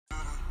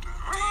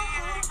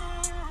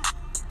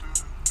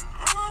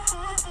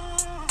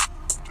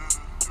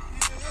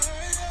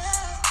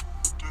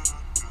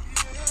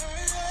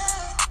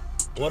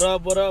What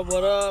up, what up,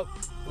 what up?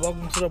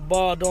 Welcome to the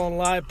Ball Don't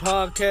Lie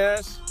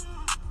podcast.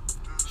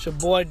 It's your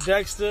boy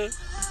Dexter,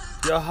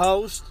 your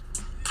host,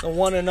 the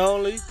one and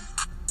only.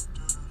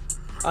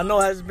 I know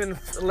it has been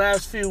the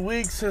last few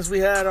weeks since we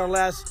had our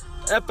last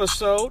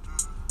episode,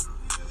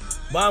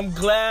 but I'm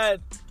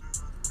glad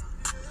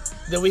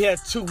that we had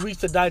 2 weeks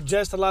to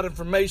digest a lot of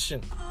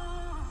information.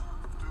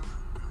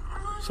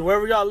 So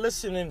wherever y'all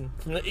listening,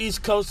 from the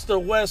East Coast to the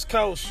West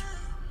Coast,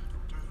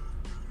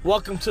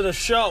 welcome to the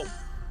show.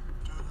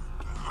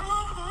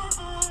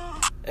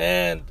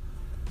 And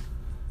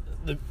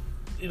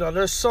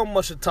there's so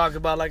much to talk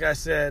about, like I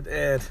said,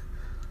 and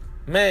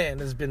man,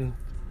 it's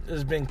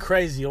been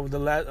crazy over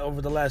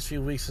the last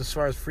few weeks as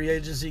far as free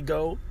agency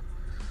go,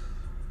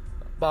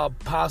 about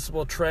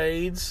possible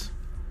trades,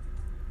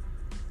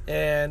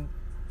 and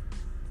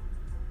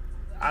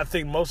I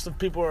think most of the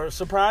people are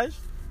surprised,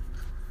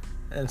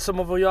 and some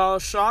of y'all are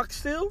shocked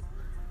still,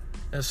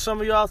 and some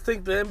of y'all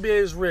think the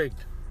NBA is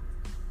rigged,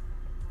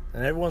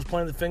 and everyone's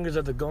pointing the fingers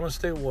at the Golden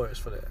State Warriors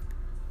for that.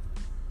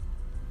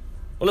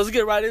 Well, let's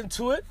get right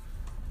into it.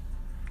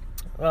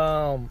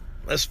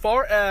 As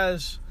far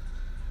as,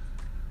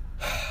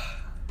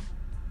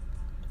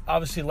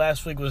 obviously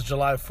last week was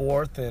July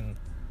 4th, and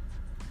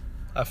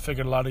I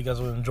figured a lot of you guys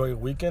would enjoy your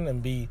weekend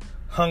and be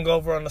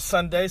hungover on a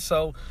Sunday,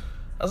 so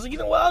I was like, you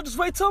know what, I'll just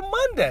wait till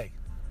Monday,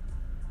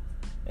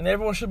 and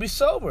everyone should be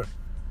sober.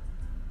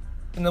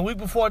 And the week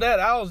before that,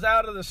 I was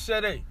out of the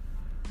city.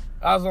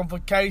 I was on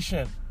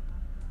vacation.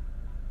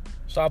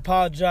 So I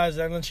apologize,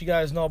 I didn't let you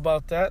guys know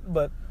about that,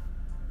 but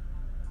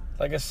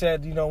like I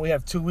said, we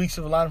have 2 weeks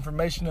of a lot of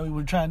information that we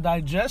were trying to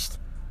digest.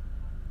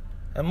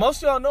 And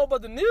most of y'all know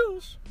about the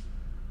news,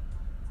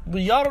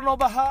 but y'all don't know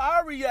about how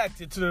I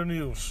reacted to the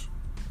news.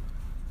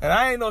 And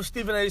I ain't no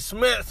Stephen A.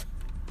 Smith.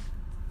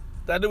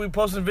 That dude be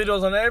posting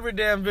videos on every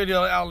damn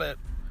video outlet.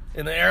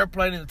 In the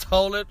airplane, in the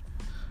toilet,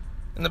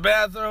 in the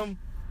bathroom.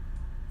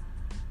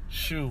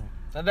 Shoot.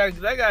 That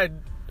guy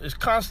is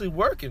constantly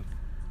working.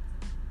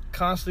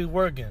 Constantly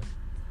working.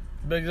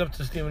 Bigs up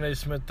to Stephen A.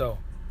 Smith, though.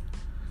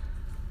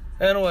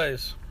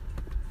 Anyways,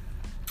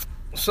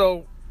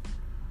 so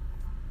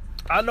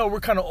I know we're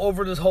kind of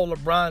over this whole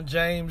LeBron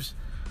James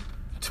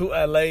to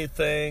LA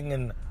thing,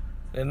 and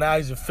now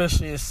he's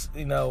officially,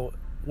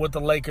 with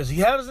the Lakers. He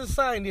hasn't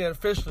signed yet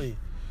officially.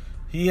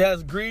 He has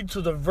agreed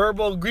to the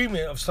verbal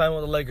agreement of signing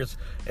with the Lakers.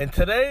 And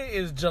today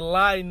is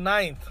July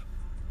 9th,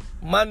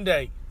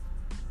 Monday.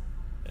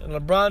 And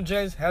LeBron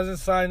James hasn't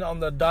signed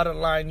on the dotted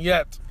line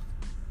yet.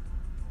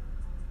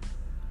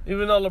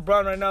 Even though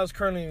LeBron right now is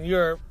currently in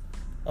Europe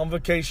on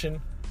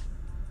vacation.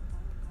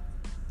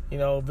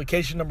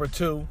 Vacation number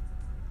 2.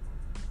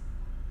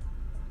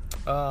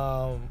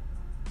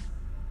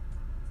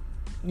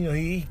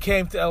 He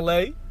came to LA,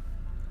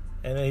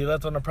 and then he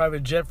left on a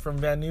private jet from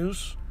Van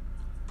Nuys.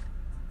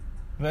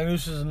 Van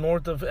Nuys is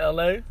north of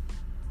LA.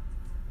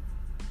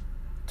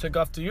 Took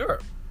off to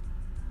Europe.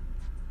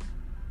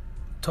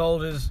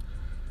 Told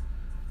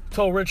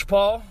Rich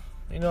Paul,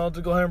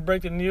 to go ahead and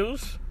break the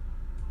news.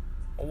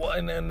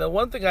 And the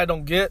one thing I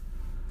don't get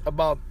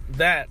about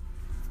that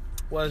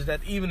was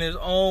that even his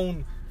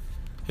own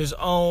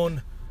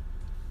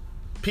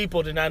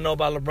people did not know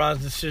about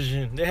LeBron's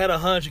decision. They had a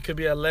hunch it could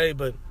be LA,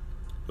 but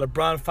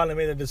LeBron finally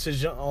made a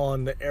decision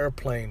on the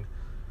airplane.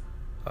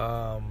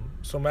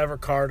 So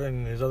Maverick Carter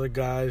and his other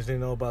guys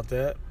didn't know about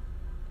that,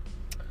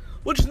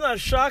 which is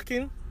not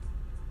shocking,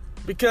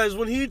 because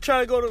when he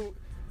tried to go to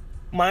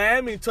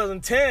Miami in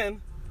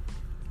 2010,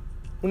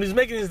 when he's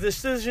making his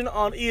decision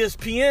on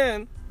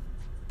ESPN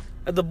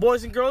at the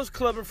Boys and Girls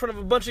Club in front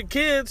of a bunch of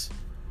kids,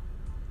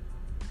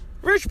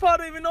 Rich Paul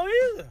didn't even know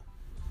either.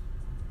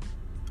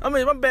 I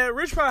mean, my bad.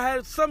 Rich Paul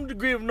had some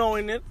degree of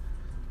knowing it,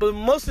 but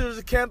most of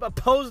his camp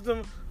opposed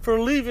him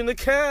from leaving the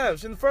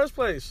Cavs in the first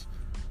place.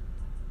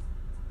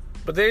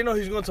 But they didn't know he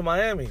was going to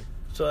Miami.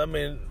 So,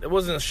 it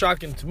wasn't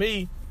shocking to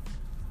me.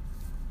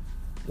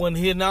 When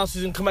he announced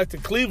he's going to come back to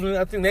Cleveland,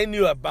 I think they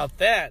knew about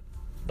that.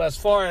 But as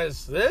far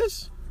as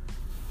this,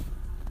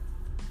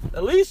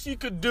 at least you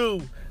could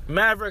do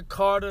Maverick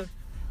Carter.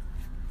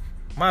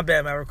 My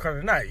bad, Maverick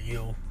Carter, not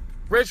you.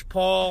 Rich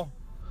Paul.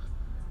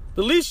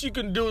 The least you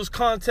can do is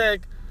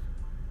contact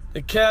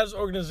the Cavs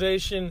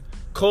organization,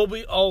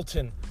 Kobe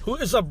Alton, who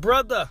is a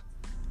brother.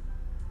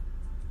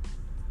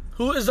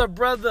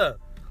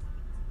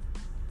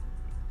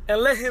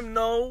 And let him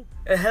know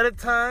ahead of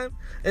time,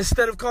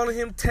 instead of calling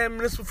him 10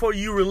 minutes before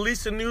you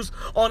release the news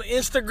on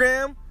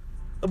Instagram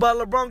about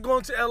LeBron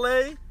going to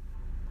LA.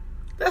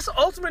 That's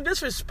ultimate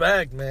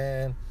disrespect,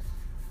 man.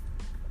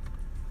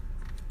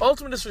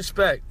 Ultimate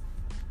disrespect.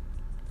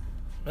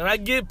 And I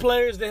get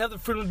players, they have the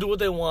freedom to do what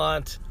they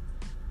want.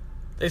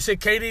 They say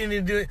KD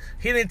didn't do it.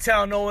 He didn't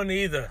tell no one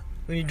either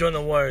when he joined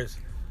the Warriors.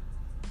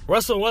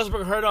 Russell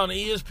Westbrook heard it on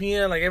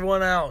ESPN like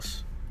everyone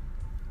else.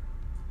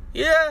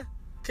 Yeah,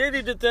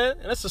 KD did that,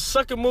 and that's a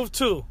sucker move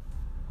too.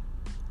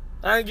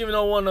 I ain't giving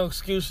no one no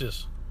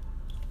excuses.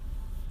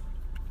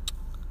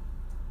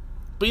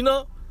 But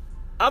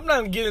I'm not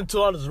going to get into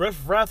all this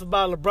wrath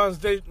about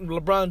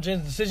LeBron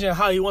James' decision and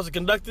how he wants to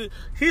conduct it.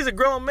 He's a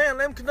grown man.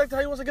 Let him conduct it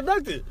how he wants to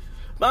conduct it.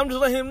 But I'm just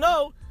letting him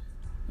know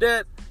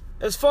that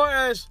as far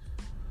as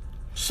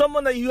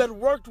someone that you had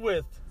worked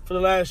with for the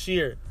last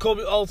year,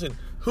 Kobe Alton,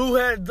 who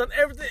had done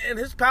everything in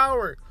his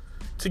power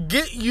to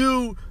get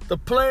you the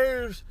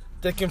players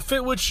that can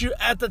fit with you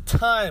at the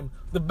time,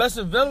 the best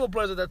available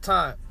players at that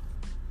time.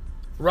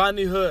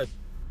 Rodney Hood,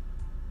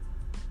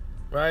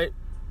 right?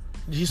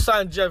 He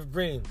signed Jeff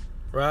Green,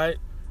 right?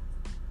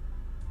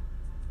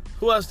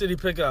 Who else did he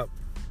pick up?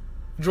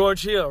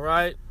 George Hill,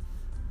 right?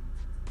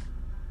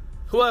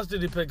 Who else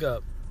did he pick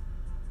up?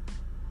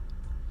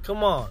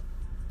 Come on.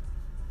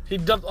 He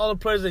dumped all the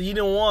players that he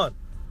didn't want.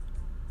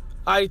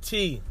 IT.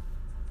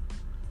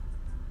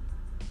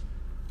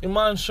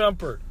 Iman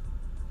Shumpert.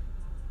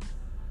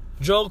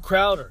 Joe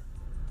Crowder.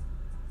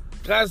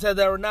 Guys that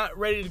were not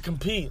ready to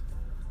compete.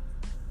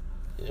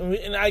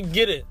 And I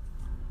get it.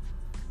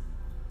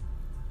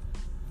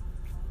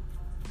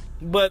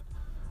 But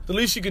the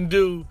least you can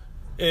do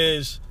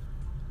is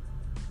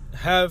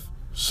have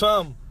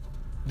some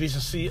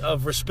decency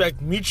of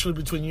respect mutually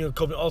between you and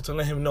Kobe Alton.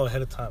 Let him know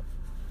ahead of time.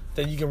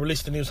 Then you can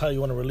release the news how you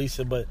want to release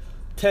it. But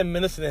 10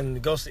 minutes and then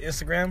it goes to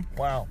Instagram.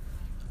 Wow.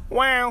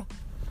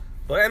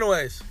 But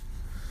anyways.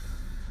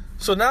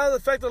 So now the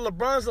fact that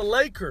LeBron's a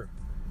Laker.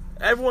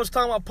 Everyone's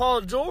talking about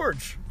Paul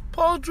George.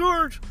 Paul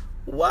George,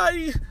 why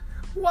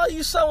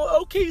you sign with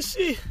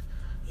OKC?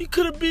 You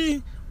could have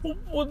been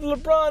with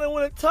LeBron and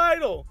win a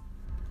title.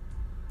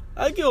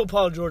 I get what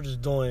Paul George is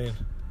doing.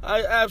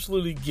 I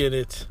absolutely get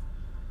it.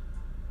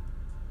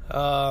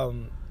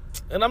 And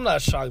I'm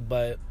not shocked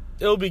by it.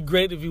 It would be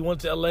great if he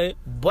went to LA,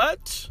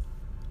 but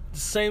at the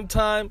same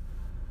time,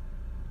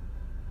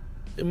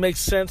 it makes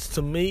sense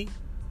to me.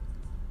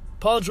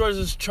 Paul George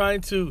is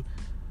trying to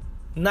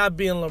not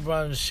be in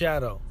LeBron's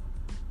shadow.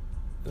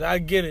 And I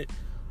get it.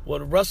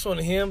 With Russell and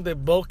him, they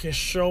both can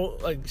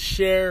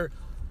share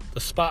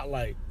the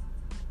spotlight.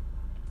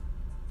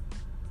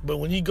 But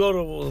when you go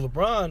to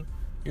LeBron,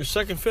 you're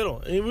second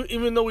fiddle.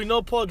 Even though we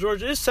know Paul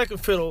George is second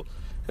fiddle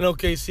in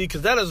OKC,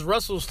 because that is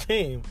Russell's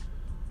team.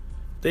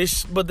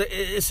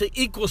 It's an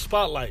equal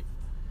spotlight.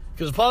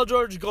 Because Paul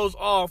George goes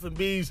off and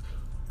be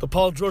the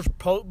Paul George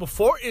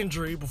before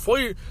injury,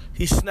 before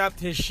he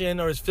snapped his shin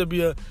or his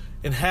fibula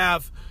in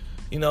half,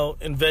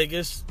 in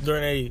Vegas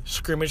during a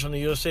scrimmage on the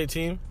USA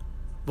team.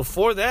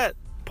 Before that,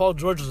 Paul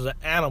George was an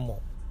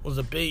animal, was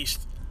a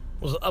beast,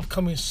 was an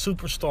upcoming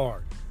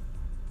superstar.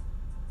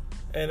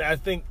 And I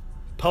think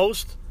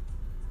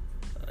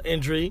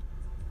post-injury,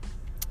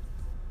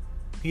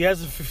 he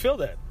hasn't fulfilled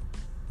that.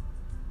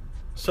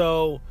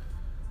 So,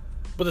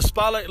 but the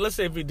spotlight, let's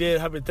say if he did,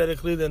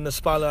 hypothetically, then the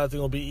spotlight, I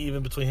think, will be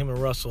even between him and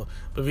Russell.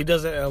 But if he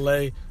does it in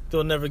LA,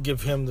 they'll never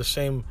give him the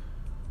same,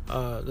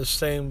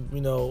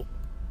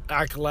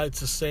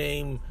 acolytes, the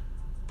same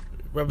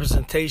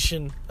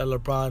representation that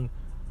LeBron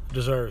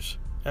deserves.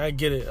 And I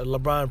get it.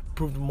 LeBron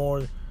proved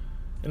more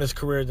in his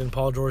career than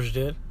Paul George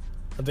did.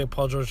 I think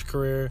Paul George's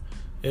career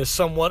is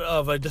somewhat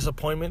of a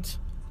disappointment.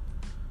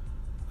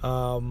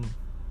 But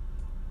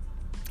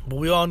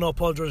we all know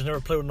Paul George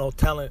never played with no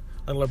talent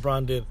like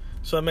LeBron did.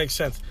 So it makes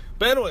sense.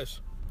 But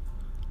anyways,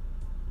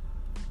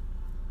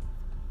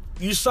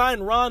 you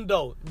signed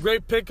Rondo.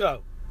 Great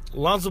pickup.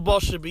 Lonzo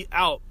Ball should be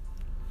out.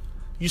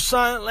 You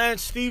signed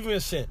Lance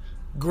Stevenson.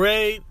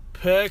 Great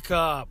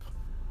pickup.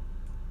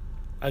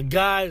 A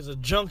guy is a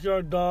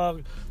junkyard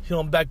dog. He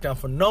don't back down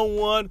for no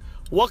one.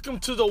 Welcome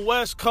to the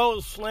West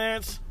Coast,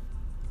 Lance.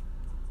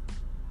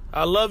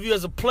 I love you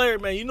as a player,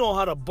 man. You know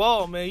how to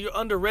ball, man. You're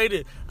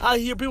underrated. I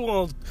hear people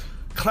going to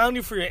clown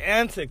you for your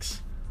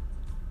antics.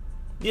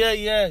 Yeah,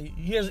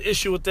 he has an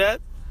issue with that.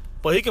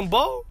 But he can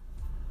ball.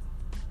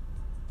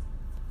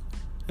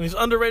 And he's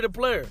an underrated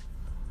player.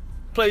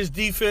 Plays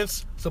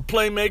defense. He's a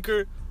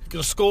playmaker. He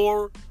can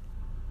score.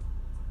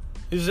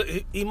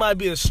 He might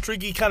be a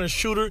streaky kind of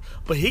shooter,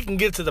 but he can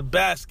get to the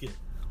basket.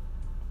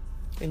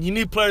 And you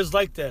need players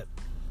like that.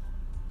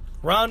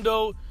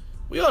 Rondo,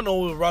 we all know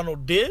what Rondo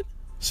did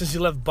since he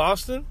left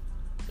Boston.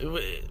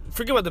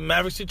 Forget about the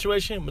Maverick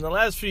situation, but in the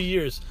last few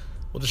years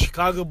with the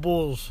Chicago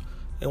Bulls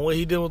and what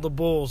he did with the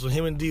Bulls when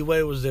him and D.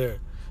 Wade was there,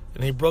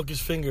 and he broke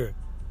his finger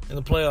in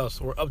the playoffs.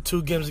 We're up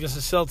 2 games against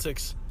the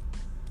Celtics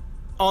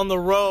on the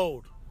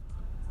road,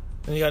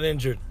 and he got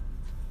injured.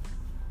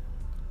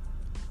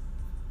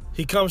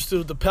 He comes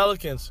to the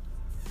Pelicans.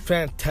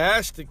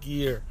 Fantastic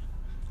year.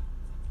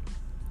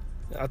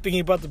 I think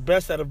he brought the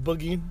best out of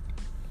Boogie.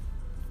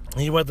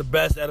 He brought the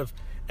best out of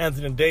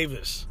Anthony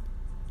Davis.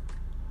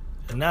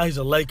 And now he's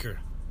a Laker.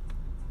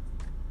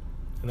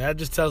 And that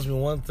just tells me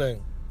one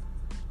thing.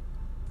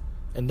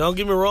 And don't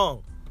get me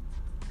wrong.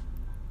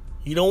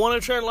 You don't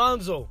want to trade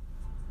Lonzo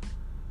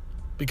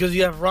because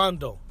you have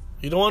Rondo.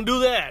 You don't want to do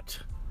that.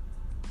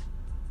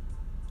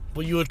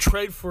 But you would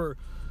trade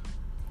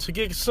to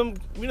get some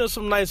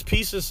nice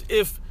pieces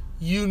if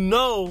you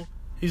know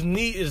his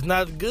knee is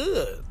not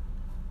good.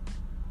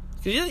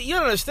 Because you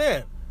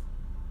understand.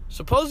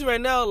 Supposedly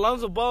right now,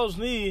 Lonzo Ball's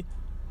knee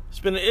has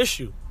been an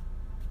issue.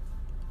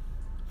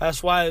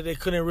 That's why they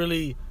couldn't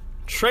really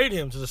trade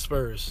him to the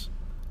Spurs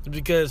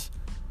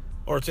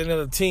or to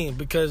another team,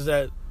 because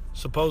that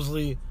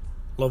supposedly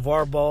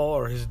LeVar Ball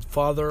or his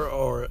father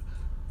or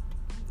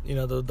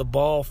the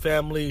Ball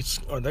family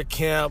or their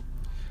camp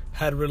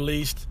had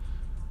released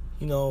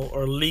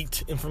or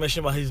leaked information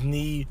about his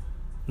knee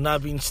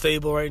not being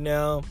stable right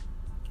now,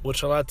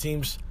 which a lot of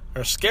teams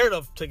are scared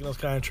of taking those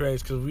kind of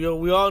trades, because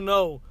we all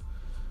know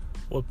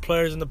with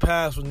players in the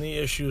past with knee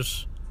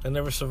issues that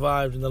never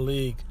survived in the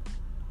league.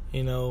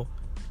 For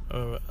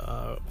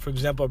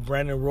example,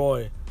 Brandon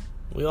Roy.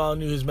 We all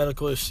knew his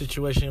medical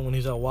situation when he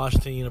was at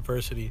Washington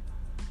University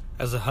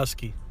as a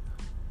Husky.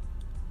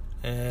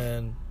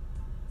 And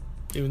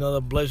even though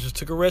the Blazers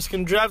took a risk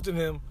in drafting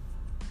him,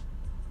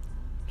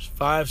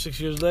 5-6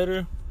 years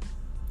later,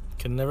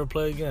 can never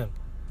play again.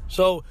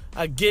 So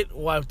I get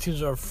why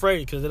teams are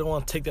afraid, because they don't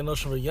want to take that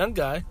notion of a young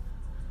guy,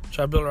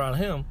 try to build around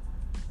him,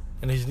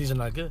 and his knees are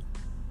not good.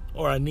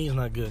 Or our knees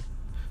not good.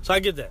 So I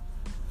get that.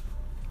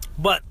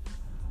 But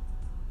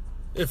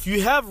if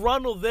you have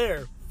Rondo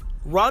there,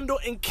 Rondo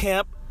in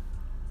camp,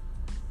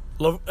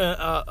 Ball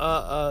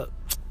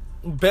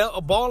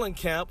in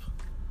camp,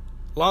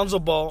 Lonzo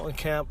Ball in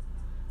camp,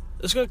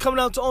 it's going to come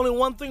down to only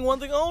one thing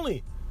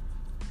only.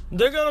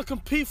 They're going to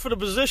compete for the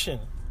position.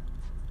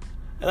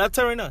 And I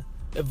tell you right now,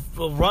 if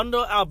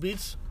Rondo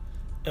outbeats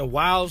and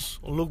wows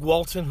Luke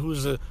Walton,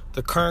 who's the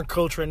current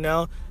coach right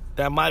now,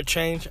 that might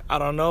change. I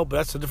don't know, but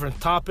that's a different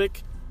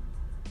topic.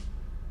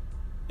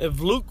 If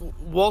Luke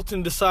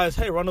Walton decides,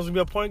 hey, Rondo's going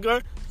to be a point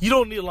guard, you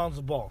don't need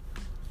Lonzo Ball.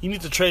 You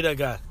need to trade that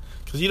guy,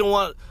 because you don't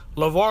want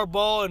LeVar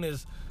Ball and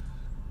his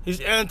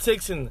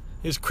antics and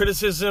his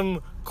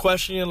criticism,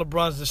 questioning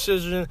LeBron's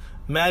decision,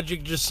 the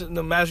Magic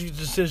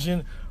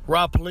decision,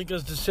 Rob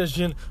Pelinka's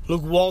decision,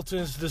 Luke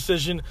Walton's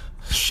decision.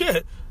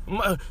 Shit,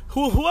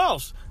 who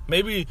else?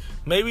 Maybe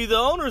the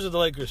owners of the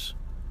Lakers.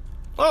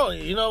 Oh,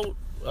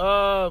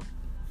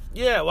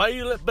 yeah, why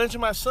you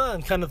benching my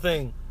son, kind of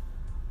thing.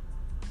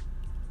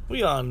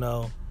 We all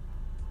know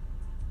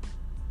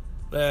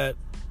that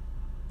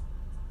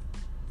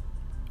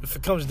if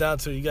it comes down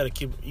to it, you gotta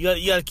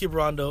keep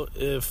Rondo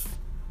if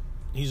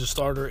he's a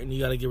starter, and you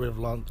gotta get rid of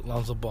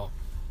Lonzo Ball.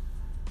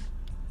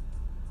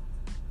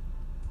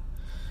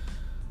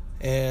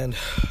 And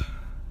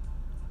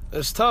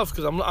it's tough,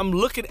 because I'm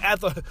looking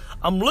at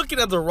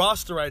the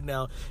roster right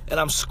now, and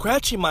I'm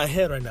scratching my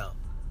head right now.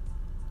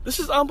 This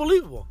is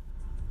unbelievable.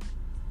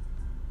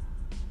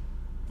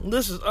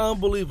 This is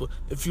unbelievable.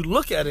 If you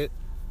look at it,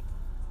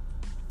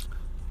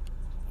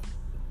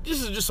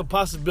 this is just a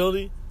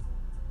possibility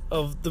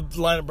of the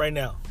lineup right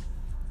now.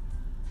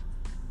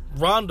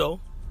 Rondo,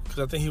 because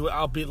I think he would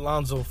outbeat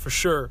Lonzo for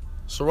sure.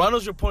 So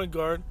Rondo's your point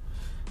guard.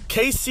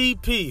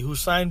 KCP, who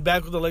signed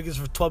back with the Lakers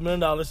for $12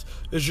 million,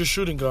 is your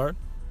shooting guard.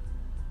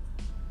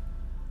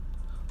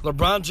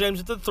 LeBron James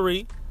at the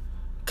 3,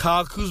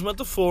 Kyle Kuzma at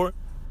the 4,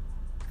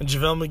 and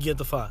JaVale McGee at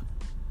the 5.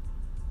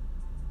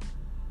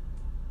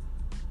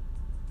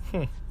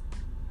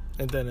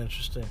 Ain't that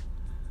interesting?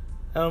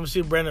 I don't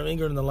see Brandon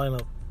Ingram in the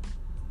lineup.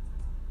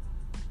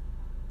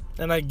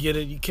 And I get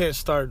it. You can't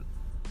start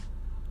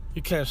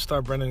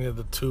Brandon at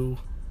the 2.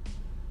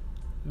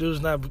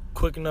 Dude's not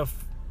quick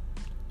enough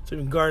to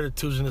even guard the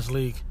 2s in this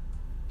league.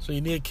 So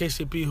you need a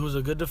KCP who's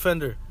a good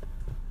defender.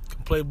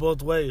 Can play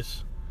both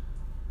ways.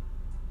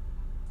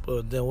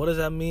 But then what does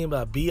that mean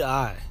about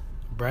B.I.,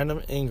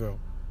 Brandon Ingram?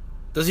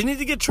 Does he need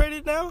to get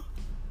traded now?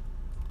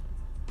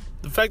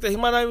 The fact that he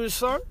might not even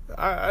start?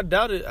 I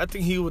doubt it. I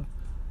think he would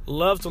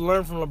love to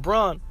learn from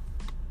LeBron.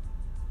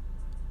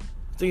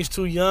 I think he's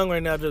too young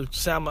right now to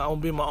say I'm going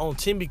to be my own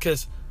team,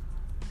 because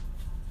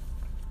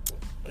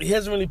he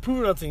hasn't really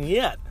proven nothing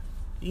yet.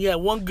 He had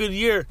one good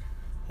year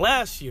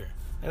last year,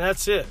 and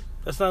that's it.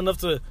 That's not enough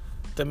to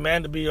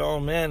demand to be your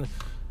own man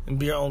and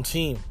be your own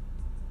team.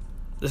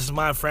 This is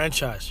my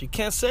franchise. You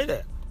can't say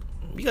that.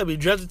 You got to be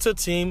drafted to a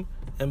team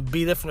and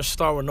be there from the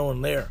start with no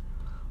one there.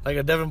 Like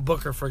a Devin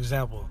Booker, for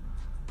example.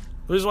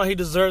 The reason why he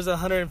deserves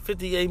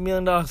 $158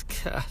 million, God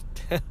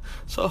damn,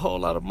 it's a whole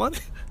lot of money.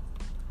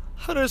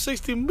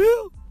 $160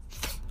 million.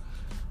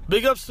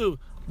 Big ups to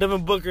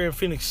Devin Booker in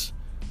Phoenix.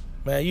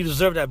 Man, you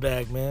deserve that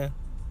bag, man.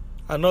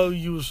 I know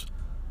you was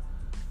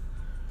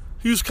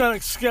kind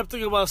of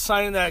skeptical about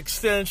signing that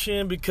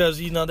extension because,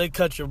 they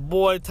cut your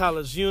boy,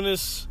 Tyler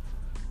Unis.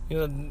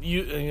 Your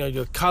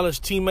college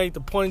teammate, the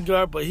point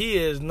guard, but he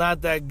is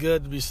not that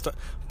good to be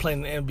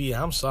playing in the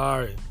NBA. I'm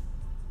sorry.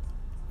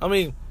 I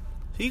mean,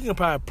 he can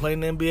probably play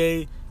in the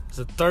NBA as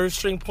a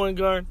third-string point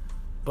guard,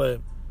 but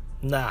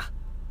not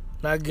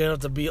good enough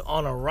to be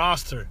on a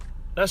roster.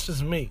 That's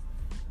just me.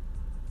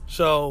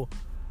 So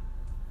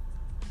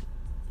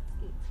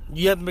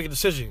you have to make a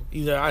decision.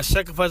 Either I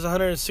sacrifice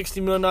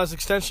 $160 million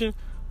extension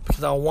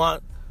because I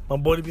want my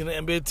boy to be in the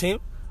NBA team,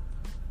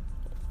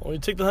 or you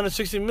take the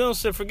 $160 million and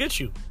say, forget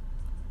you.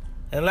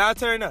 And I'll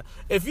tell you now,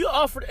 if you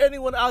offered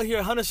anyone out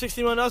here $160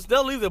 million,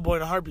 they'll leave their boy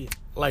in a heartbeat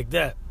like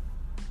that.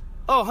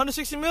 Oh,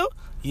 $160 million?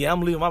 Yeah,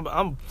 I'm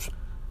leaving.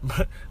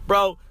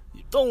 Bro,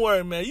 Don't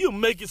worry, man. You'll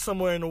make it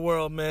somewhere in the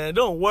world, man.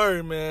 Don't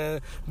worry,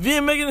 man. If you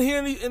ain't making it here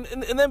in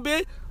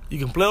NBA, you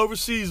can play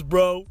overseas,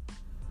 bro.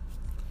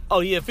 Oh,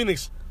 yeah,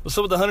 Phoenix. What's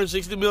up with the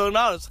 $160 million?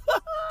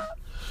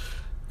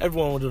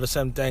 Everyone will do the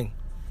same thing.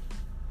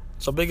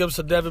 So big ups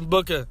to Devin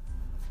Booker,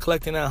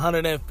 collecting that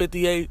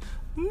 $158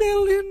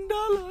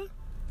 million.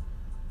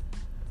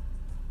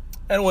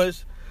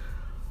 Anyways,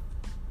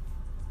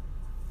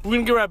 we're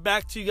going to get right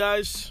back to you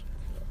guys.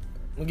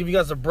 We'll give you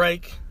guys a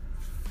break.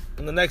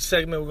 In the next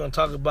segment, we're going to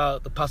talk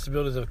about the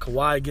possibilities of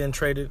Kawhi getting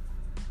traded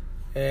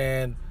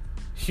and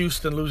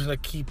Houston losing a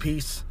key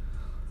piece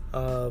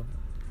of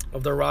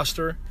their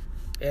roster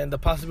and the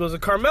possibilities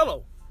of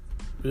Carmelo.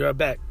 We'll be right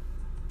back.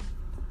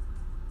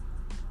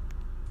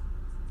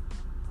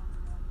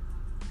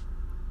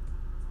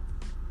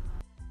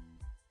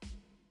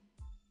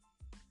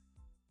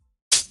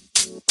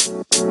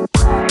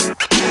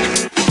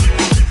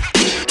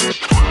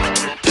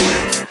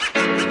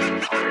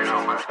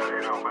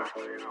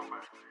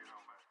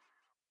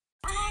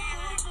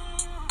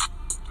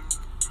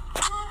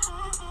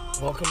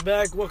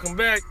 Welcome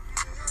back.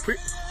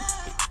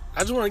 I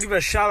just want to give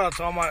a shout out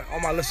to all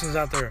my listeners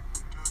out there.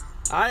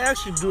 I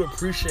actually do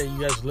appreciate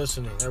you guys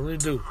listening. I really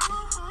do.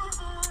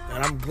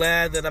 And I'm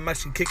glad that I'm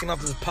actually kicking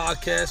off this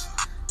podcast.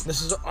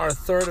 This is our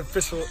third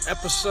official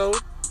episode.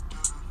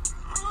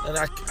 And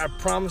I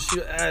promise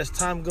you, as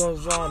time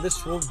goes on,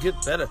 this will get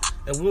better.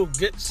 And we'll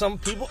get some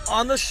people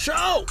on the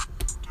show.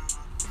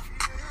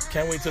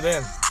 Can't wait till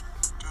then.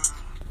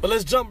 But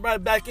let's jump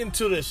right back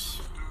into this.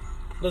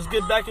 Let's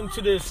get back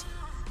into this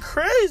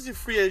crazy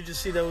free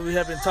agency that we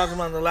have been talking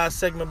about in the last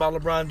segment about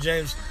LeBron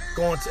James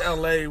going to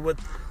LA with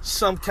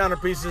some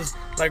counterpieces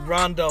like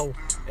Rondo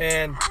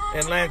and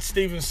Lance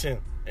Stevenson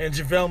and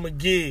JaVale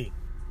McGee.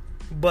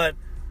 But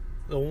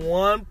the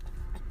one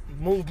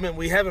movement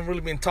we haven't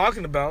really been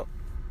talking about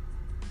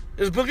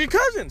is Boogie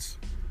Cousins.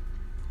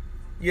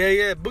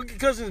 Yeah, Boogie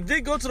Cousins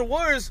did go to the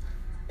Warriors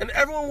and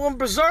everyone went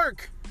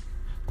berserk.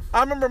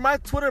 I remember my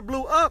Twitter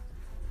blew up.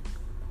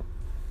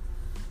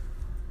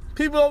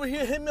 People over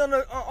here hit me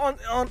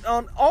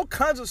on all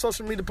kinds of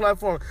social media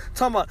platforms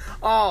talking about,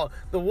 oh,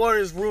 the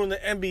Warriors ruined the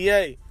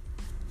NBA.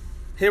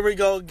 Here we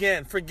go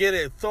again. Forget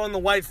it. Throwing the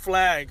white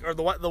flag or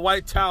the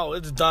white towel.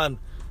 It's done.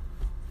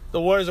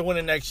 The Warriors are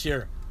winning next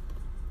year.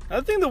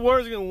 I think the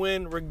Warriors are going to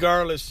win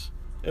regardless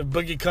if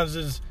Boogie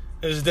Cousins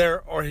is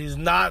there or he's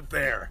not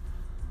there.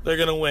 They're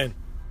going to win.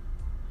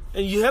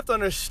 And you have to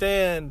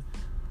understand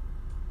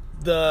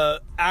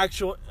the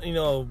actual,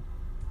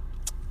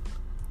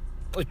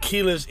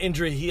 Achilles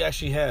injury he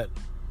actually had.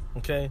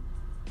 Okay?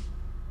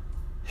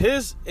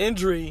 His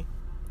injury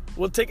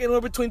will take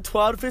anywhere between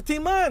 12 to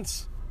 15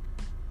 months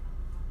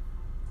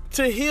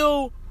to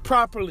heal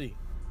properly,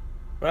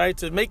 right?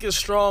 To make it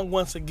strong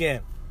once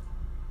again.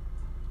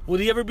 Would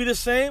he ever be the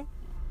same?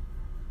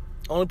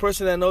 Only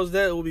person that knows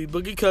that will be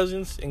Boogie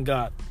Cousins and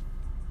God.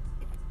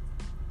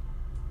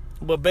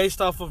 But based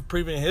off of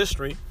previous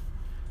history,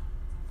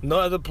 no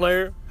other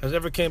player has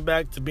ever came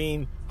back to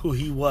being who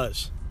he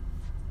was.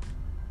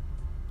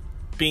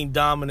 Being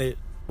dominant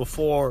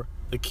before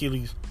the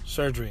Achilles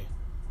surgery.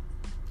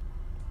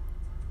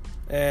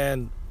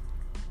 And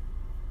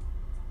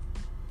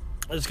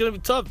it's going to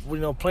be tough,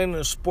 playing in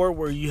a sport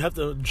where you have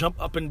to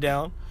jump up and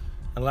down.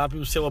 And a lot of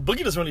people say, well,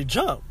 Boogie doesn't really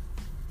jump.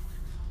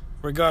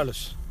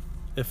 Regardless,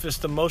 if it's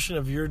the motion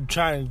of you're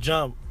trying to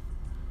jump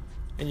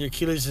and your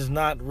Achilles is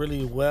not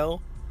really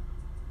well,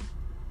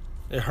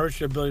 it hurts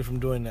your ability from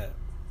doing that.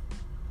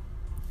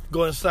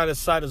 Going side to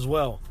side as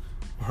well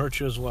will hurt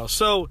you as well.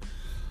 So,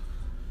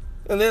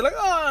 and they're like,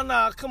 oh,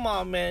 nah, come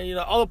on, man.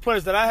 All the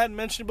players that I had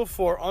mentioned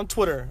before on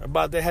Twitter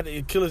about they had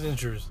Achilles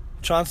injuries.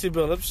 Chauncey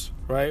Billups,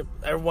 right?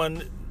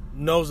 Everyone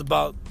knows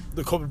about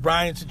the Kobe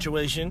Bryant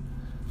situation,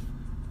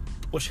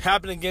 which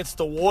happened against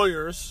the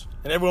Warriors,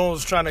 and everyone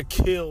was trying to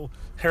kill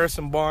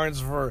Harrison Barnes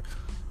for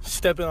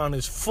stepping on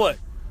his foot.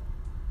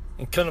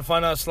 And couldn't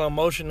find out slow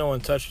motion, no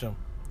one touched him.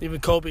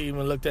 Even Kobe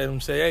even looked at him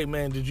and said, hey,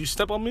 man, did you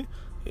step on me?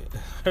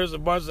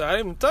 Harrison Barnes said, I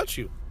didn't even touch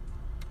you.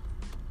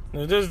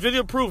 There's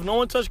video proof. No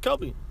one touched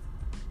Kobe.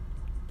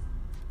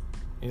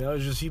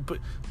 It's just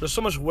there's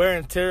so much wear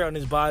and tear on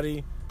his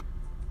body.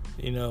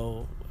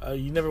 You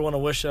never want to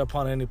wish that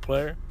upon any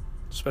player,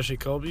 especially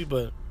Kobe,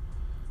 but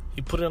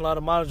he put in a lot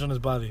of mileage on his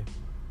body.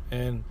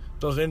 And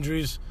those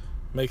injuries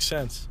make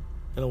sense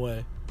in a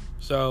way.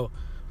 So,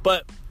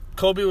 but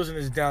Kobe was in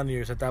his down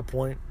years at that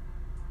point.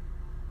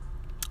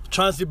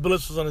 Chauncey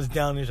Billups was on his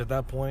down years at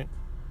that point.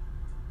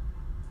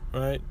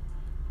 Right?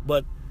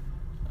 But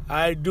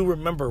I do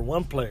remember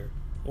one player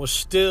was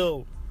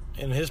still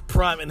in his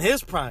prime.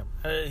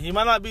 He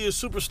might not be a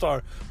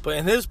superstar, but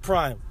in his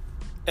prime,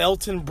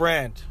 Elton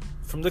Brand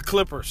from the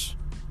Clippers.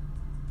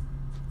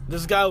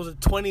 This guy was a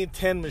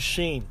 20-10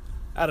 machine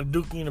out of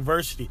Duke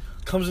University.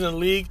 Comes in the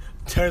league,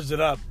 tears it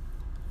up.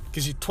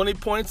 Gives you 20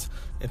 points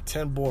and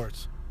 10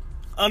 boards.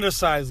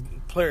 Undersized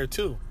player,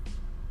 too.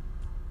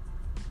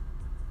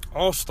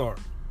 All-star.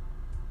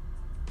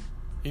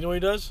 You know what he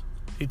does?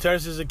 He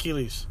tears his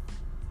Achilles.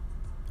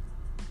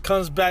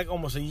 Comes back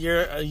almost a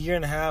year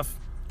and a half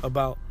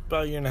about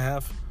about a year and a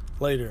half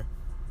later.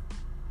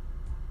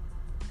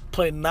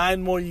 Played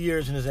 9 more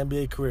years in his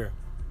NBA career.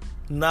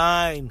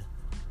 9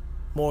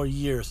 more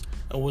years.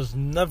 And was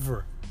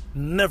never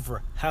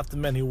half the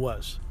man he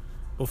was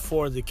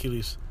before the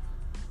Achilles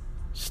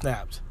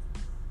snapped.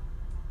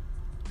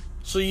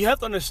 So you have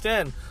to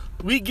understand,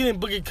 we getting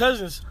Boogie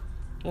Cousins,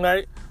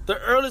 right? The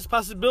earliest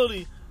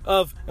possibility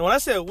of, and when I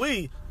say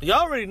we,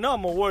 y'all already know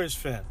I'm a Warriors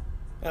fan.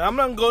 And I'm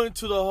not going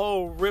to the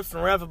whole riff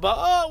and rap about,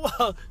 oh,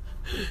 well,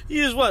 he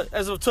is what,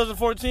 as of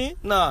 2014?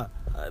 Nah,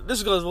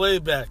 this goes way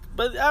back.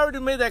 But I already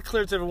made that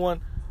clear to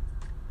everyone.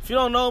 If you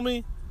don't know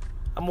me,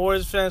 I'm a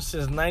Warriors fan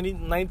since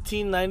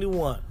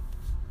 1991.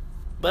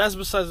 But that's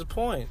besides the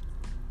point.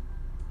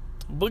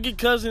 Boogie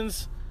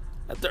Cousins,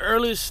 at the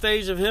earliest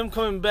stage of him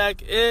coming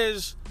back,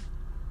 is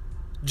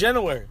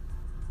January.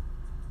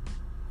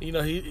 You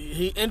know,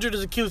 he injured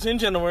his Achilles in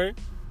January.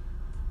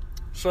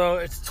 So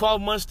it's 12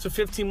 months to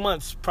 15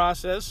 months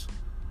process.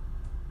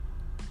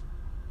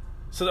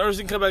 So the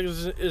earliest he can come back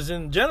is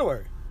in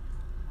January.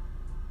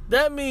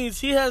 That means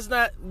he has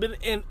not been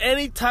in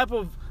any type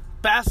of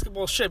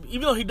basketball shape.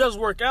 Even though he does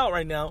work out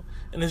right now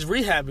and is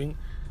rehabbing,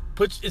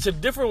 but it's a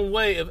different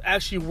way of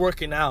actually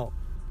working out.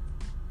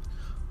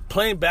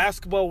 Playing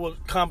basketball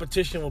with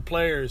competition with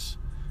players,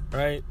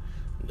 right?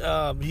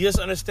 He has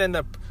to understand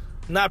that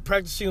not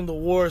practicing the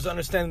wars,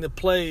 understanding the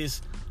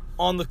plays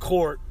on the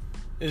court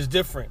is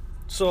different.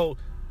 So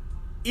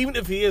even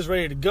if he is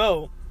ready to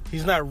go,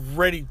 he's not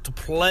ready to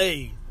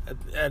play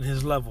at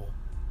his level.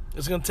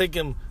 It's going to take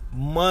him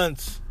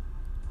months.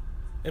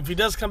 If he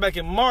does come back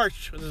in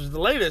March, which is the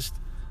latest,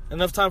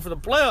 enough time for the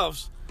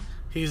playoffs,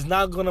 he's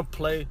not going to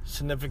play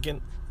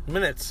significant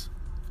minutes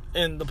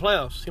in the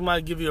playoffs. He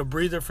might give you a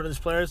breather for these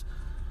players.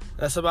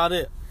 That's about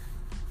it.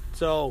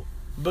 So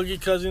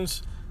Boogie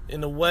Cousins,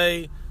 in a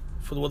way,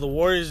 for what the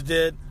Warriors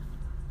did,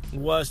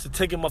 was to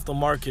take him off the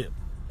market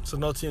so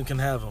no team can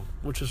have him,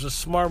 which was a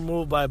smart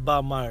move by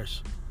Bob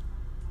Myers.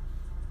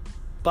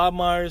 Bob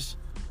Myers,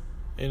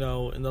 you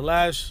know, in the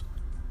last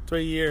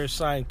 3 years,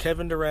 signed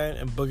Kevin Durant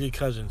and Boogie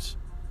Cousins.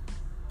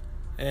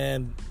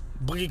 And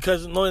Boogie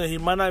Cousins, knowing that he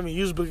might not even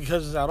use Boogie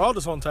Cousins out all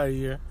this whole entire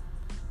year,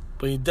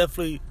 but he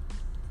definitely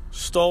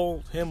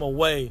stole him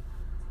away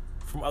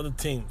from other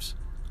teams.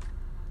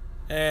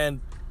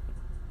 And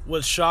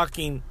what's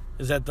shocking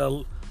is at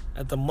the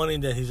money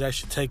that he's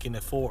actually taking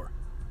it for.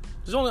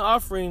 He's only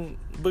offering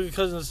Boogie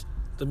Cousins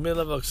the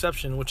mid-level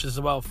exception, which is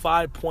about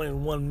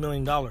 $5.1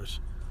 million.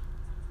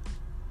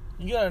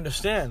 You gotta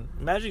understand,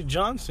 Magic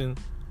Johnson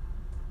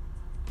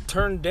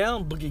turned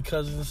down Boogie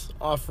Cousins'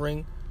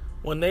 offering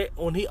when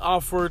he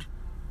offered,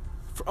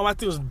 I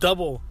think it was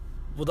double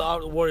what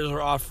the Warriors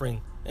were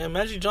offering, and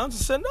Magic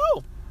Johnson said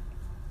no.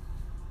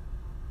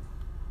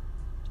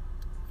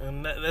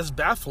 And that's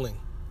baffling.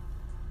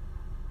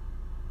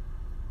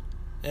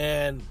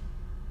 And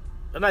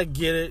I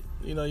get it.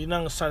 You know, you're not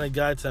going to sign a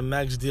guy to a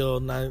max deal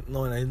not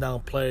knowing that he's not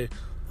going to play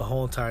the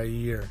whole entire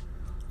year.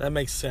 That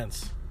makes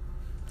sense.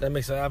 That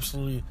makes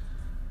absolutely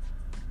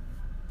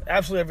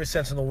every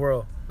sense in the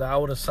world that I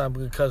would have signed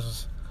Boogie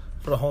Cousins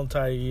for the whole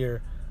entire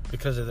year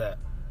because of that.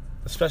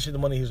 Especially the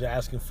money he was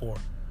asking for.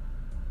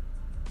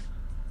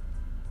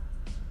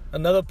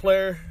 Another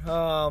player,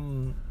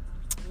 you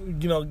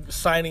know,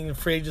 signing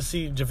free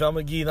agency,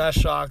 JaVale McGee, not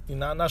shocked.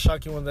 Not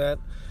shocking with that.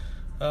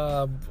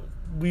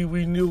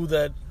 We knew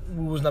that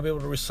we was not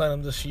able to re-sign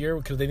him this year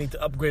because they need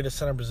to upgrade the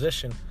center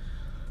position.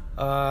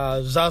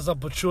 Zaza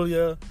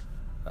Pachulia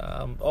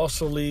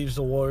also leaves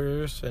the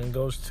Warriors and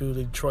goes to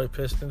the Detroit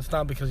Pistons.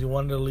 Not because he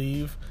wanted to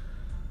leave.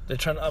 They're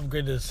trying to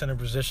upgrade the center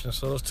position.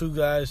 So those two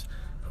guys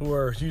who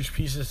are huge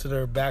pieces to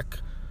their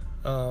front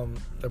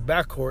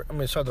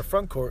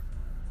court.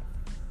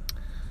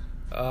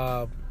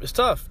 It's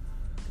tough.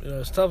 You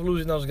know, it's tough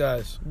losing those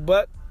guys.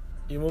 But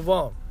you move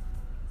on.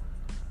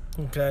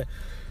 Okay.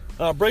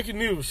 Breaking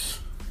news.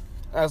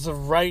 As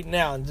of right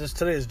now, and just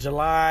today is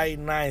July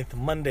 9th,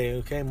 Monday,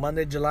 okay?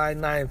 Monday, July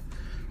 9th,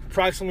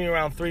 approximately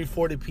around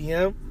 3:40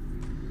 p.m.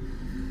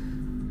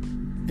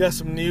 Got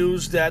some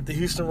news that the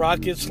Houston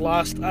Rockets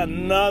lost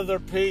another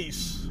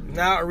piece.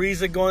 Now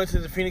Ariza going to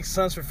the Phoenix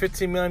Suns for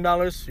 $15 million.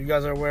 You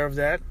guys are aware of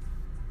that.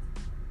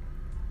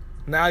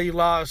 Now you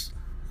lost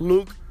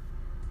Luke.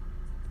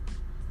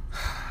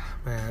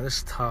 Man, this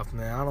is tough,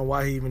 man. I don't know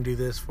why he even do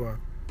this for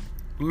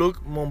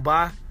Luke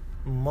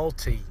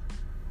Mbamute.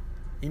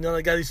 You know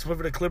that guy used to play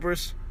for the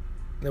Clippers?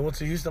 They went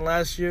to Houston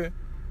last year.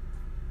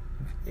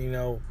 You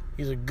know,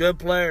 he's a good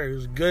player. He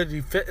was good.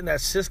 He fit in that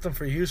system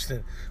for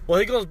Houston. Well,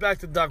 he goes back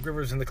to Doc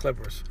Rivers and the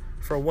Clippers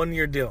for a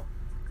 1-year deal.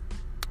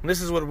 And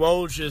this is what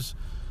Woj is,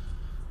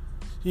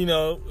 you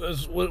know,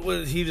 is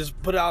what he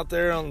just put out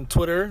there on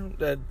Twitter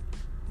that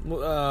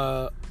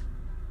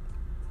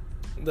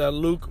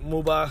Luke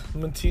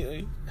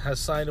Mbamute has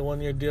signed a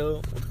 1-year deal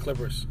with the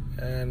Clippers.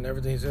 And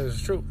everything he says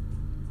is true.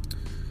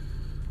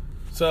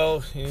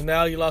 So,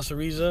 now you lost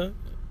Ariza,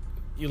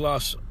 you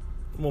lost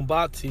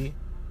Mbamute,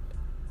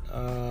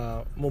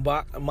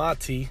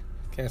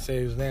 can't say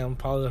his name,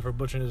 apologize for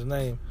butchering his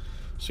name.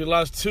 So you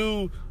lost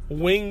two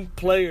wing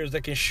players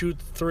that can shoot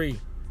the three.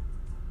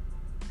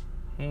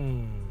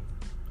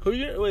 If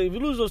you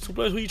lose those two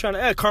players, who you trying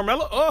to add?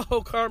 Carmelo?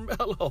 Oh,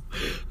 Carmelo.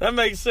 That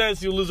makes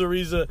sense. You lose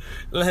Ariza,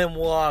 let him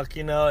walk,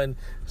 and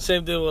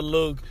same thing with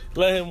Luke.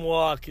 Let him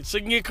walk so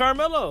you can get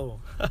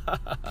Carmelo.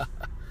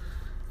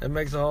 That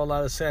makes a whole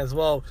lot of sense.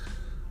 Well,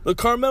 the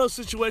Carmelo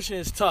situation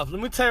is tough. Let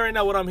me tell you right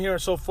now what I'm hearing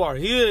so far.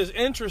 He is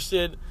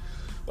interested,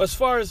 as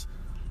far as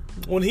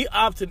when he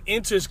opted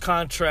into his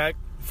contract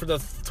for the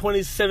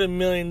 $27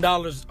 million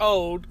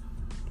owed,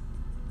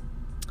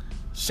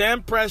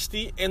 Sam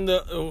Presti and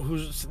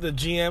who's the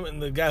GM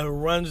and the guy who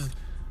runs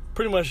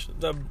pretty much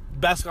the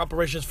basketball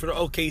operations for the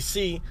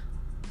OKC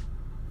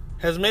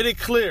has made it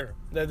clear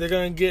that they're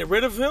going to get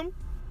rid of him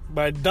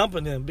by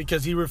dumping him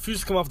because he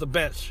refused to come off the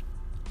bench.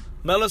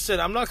 Melo said,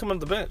 I'm not coming off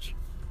the bench.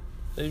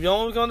 If you don't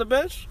want to come on the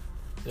bench,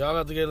 y'all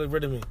have to get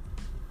rid of me.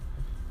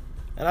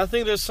 And I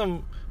think there's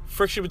some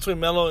friction between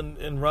Melo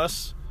and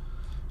Russ.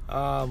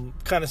 Kind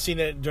of seen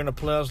it during the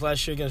playoffs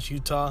last year against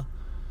Utah,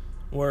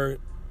 where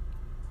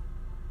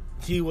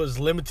he was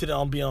limited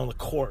on being on the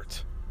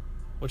court,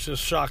 which is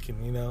shocking,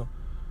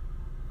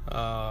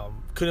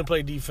 couldn't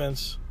play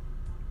defense.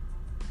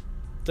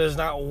 Does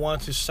not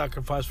want to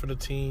sacrifice for the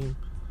team.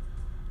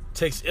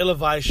 Takes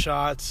ill-advised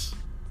shots.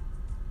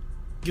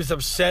 Gets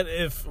upset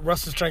if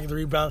Russ is trying to get the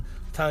rebound.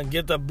 Time to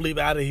get the bleep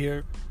out of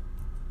here.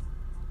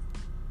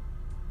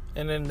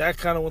 And then that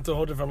kind of went to a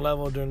whole different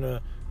level during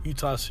the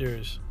Utah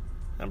series.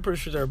 I'm pretty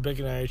sure they're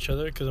bickering at each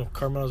other because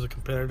Carmelo's a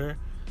competitor.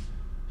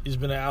 He's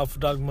been an alpha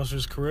dog most of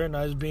his career.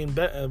 Now he's being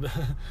a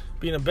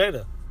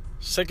beta.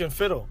 Second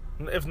fiddle.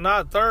 If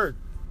not third.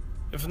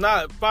 If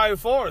not, probably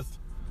fourth.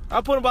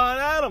 I'll put him behind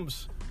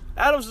Adams.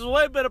 Adams is a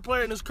way better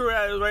player in his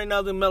career right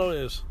now than Melo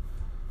is.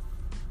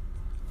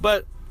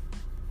 But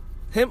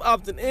him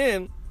opting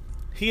in,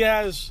 he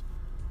has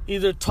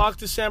either talked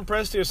to Sam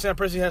Presti or Sam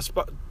Presti has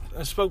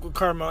spoke with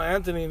Carmelo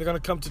Anthony, and they're going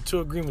to come to two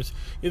agreements.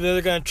 Either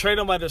they're going to trade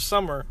him by the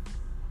summer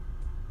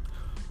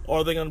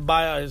or they're going to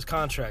buy out his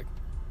contract.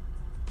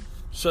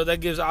 So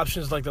that gives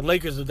options like the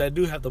Lakers, if they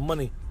do have the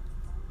money,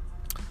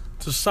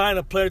 to sign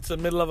a player to the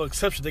mid-level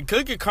exception. They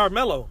could get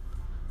Carmelo,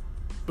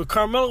 but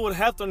Carmelo would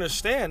have to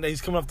understand that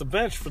he's coming off the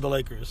bench for the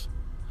Lakers.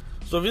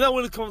 So if he's not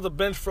willing to come off the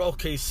bench for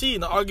OKC,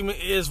 and the argument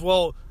is,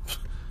 well,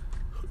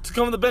 to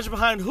come off the bench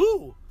behind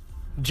who?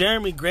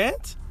 Jeremy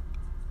Grant?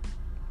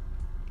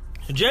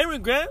 Jeremy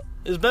Grant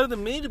is better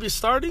than me to be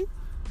starting?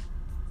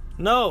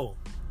 No.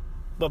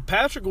 But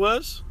Patrick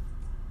was.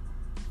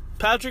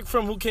 Patrick,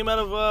 from who came out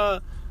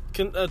of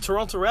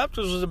Toronto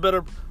Raptors, was a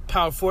better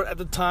power forward at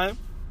the time.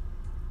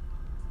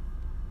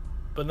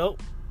 But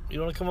nope, you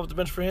don't want to come off the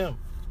bench for him.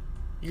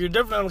 You're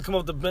definitely not going to come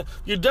off the bench.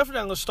 You're definitely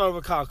not going to start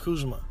with Kyle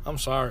Kuzma. I'm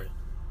sorry.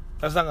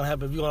 That's not going to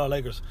happen if you go to the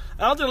Lakers.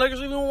 I don't think the Lakers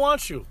even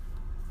want you.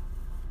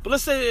 But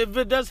let's say if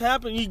it does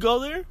happen, you go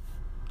there,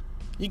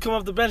 you come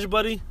off the bench,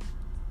 buddy.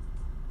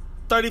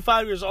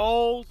 35 years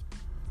old.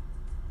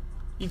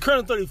 You're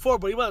currently 34,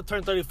 but you're about to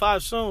turn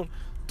 35 soon.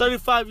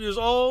 35 years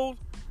old.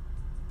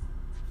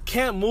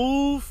 Can't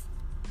move.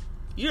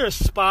 You're a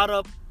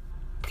spot-up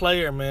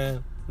player,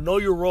 man. Know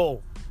your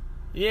role.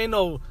 You ain't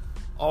no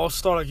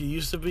all-star like you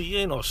used to be. You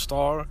ain't no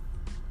star.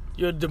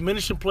 You're a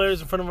diminishing player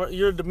in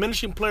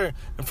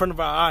front of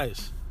our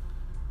eyes.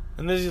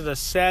 And these are the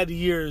sad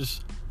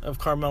years of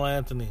Carmelo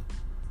Anthony.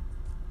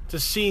 To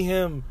see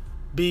him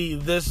be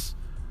this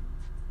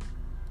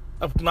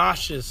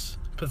obnoxious,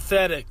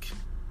 pathetic,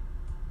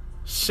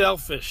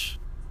 selfish,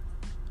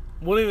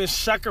 wouldn't even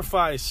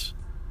sacrifice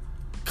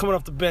coming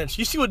off the bench.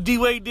 You see what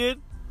D-Wade did?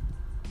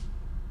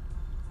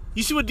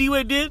 He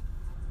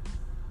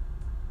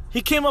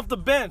came off the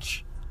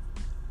bench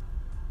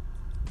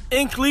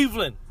in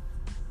Cleveland.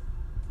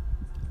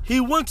 He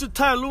went to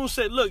Ty Lue and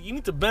said, look, you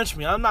need to bench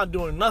me. I'm not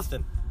doing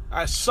nothing.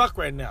 I suck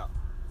right now.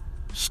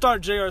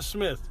 Start J.R.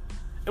 Smith.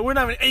 And we're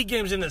not even 8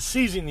 games in the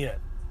season yet.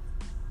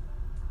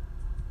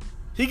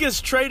 He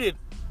gets traded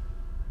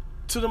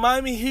to the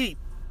Miami Heat.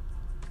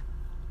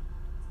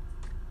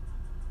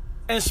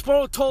 And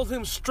Spo told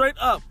him straight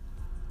up.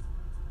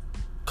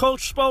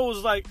 Coach Spo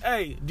was like,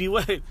 hey,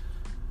 D-Wade,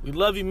 we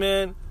love you,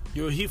 man.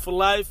 You're a Heat for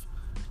life.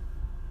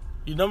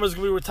 Your number's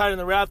going to be retired in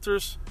the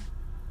Raptors.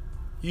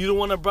 You the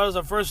one that brought us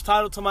our first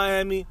title to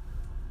Miami.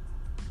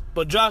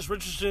 But Josh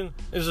Richardson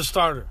is a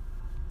starter.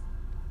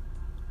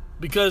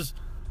 Because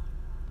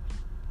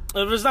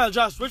if it's not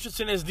Josh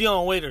Richardson, it's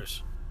Dion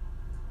Waiters.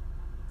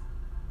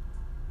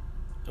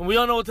 And we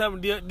all know what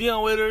happened.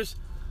 Dion Waiters,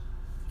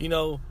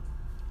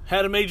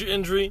 had a major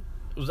injury.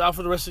 Was out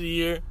for the rest of the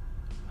year.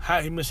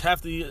 He missed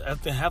half the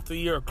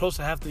year, or close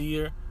to half the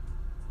year.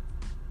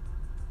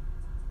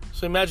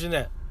 So imagine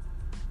that.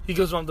 He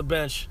goes on the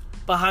bench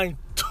behind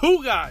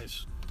 2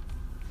 guys.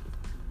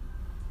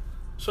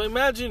 So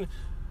imagine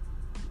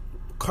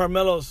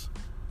Carmelo's,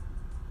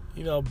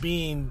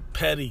 being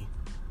petty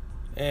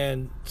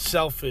and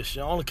selfish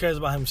and only cares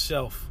about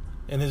himself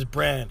and his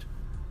brand.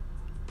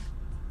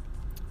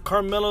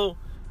 Carmelo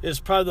is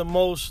probably the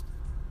most,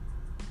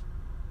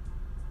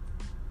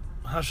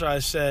 how should I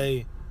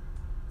say,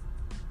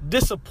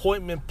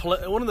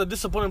 one of the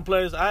disappointing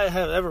players I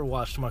have ever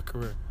watched in my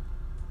career.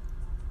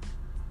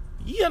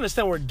 You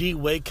understand where D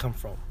Wade come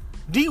from?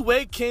 D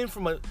Wade came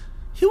from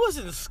he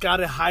wasn't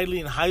scouted highly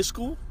in high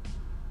school.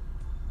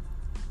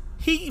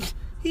 He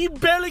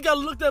barely got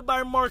looked at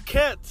by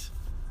Marquette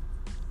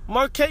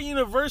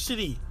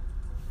University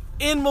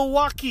in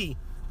Milwaukee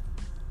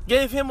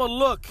gave him a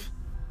look.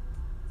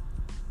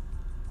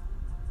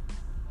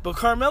 But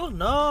Carmelo,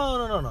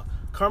 no.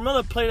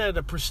 Carmelo played at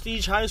a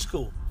prestige high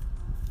school.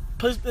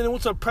 Then he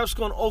went to a prep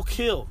school in Oak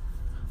Hill.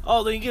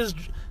 Oh, then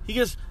he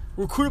gets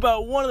recruited by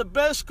one of the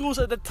best schools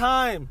at the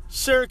time,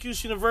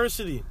 Syracuse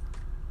University.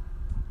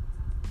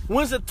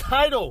 Wins a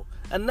title,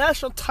 a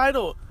national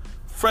title,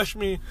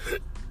 freshman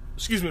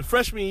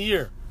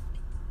year.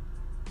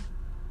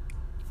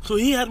 So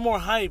he had more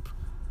hype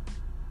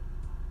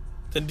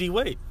than D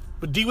Wade.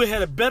 But D Wade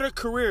had a better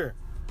career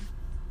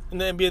in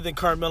the NBA than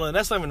Carmelo, and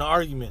that's not even an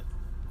argument.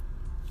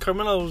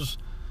 Carmelo was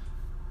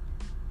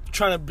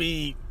trying to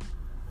be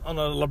on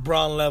a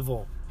LeBron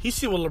level. He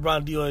see what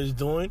LeBron D-Wade is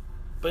doing.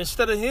 But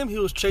instead of him, he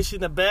was chasing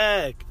the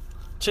bag,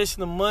 chasing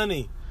the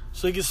money,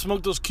 so he could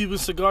smoke those Cuban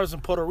cigars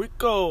in Puerto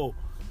Rico.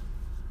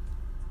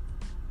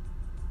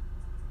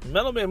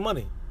 Melo made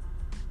money.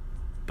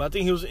 But I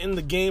think he was in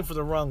the game for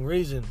the wrong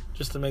reason,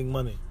 just to make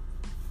money.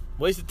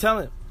 Wasted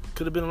talent.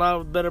 Could have been a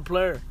lot better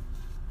player.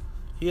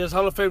 He has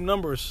Hall of Fame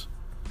numbers.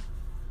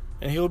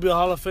 And he'll be a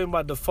Hall of Fame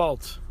by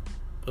default.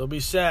 But it'll be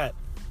sad.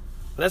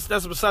 But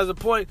that's besides the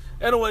point.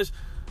 Anyways,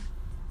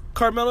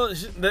 Carmelo,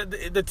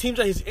 the teams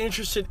that he's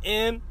interested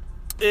in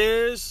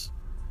is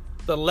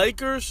the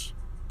Lakers,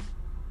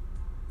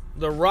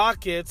 the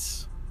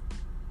Rockets,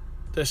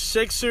 the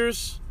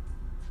Sixers,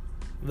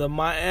 the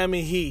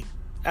Miami Heat,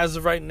 as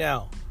of right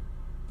now.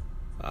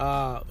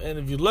 And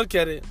if you look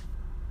at it,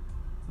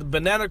 the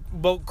Banana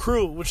Boat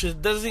crew, which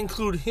doesn't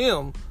include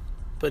him,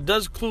 but it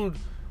does include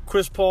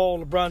Chris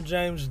Paul, LeBron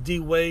James, D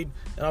Wade,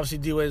 and obviously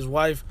D Wade's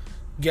wife,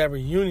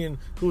 Gabrielle Union,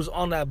 who was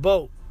on that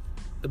boat,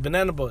 the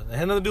Banana Boat. It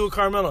had nothing to do with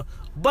Carmelo.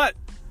 But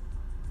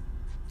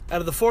out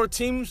of the 4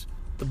 teams,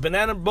 the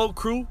Banana Boat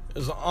crew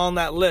is on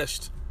that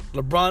list.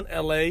 LeBron,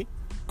 LA,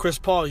 Chris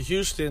Paul,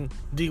 Houston,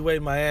 D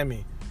Wade,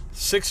 Miami.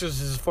 Sixers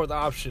is his 4th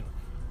option.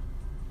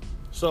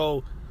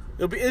 So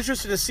it'll be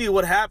interesting to see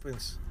what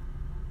happens.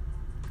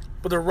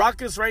 But the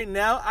Rockets right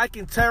now, I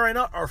can tell right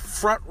now, are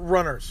front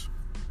runners.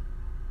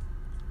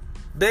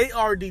 They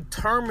are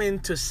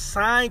determined to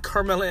sign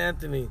Carmelo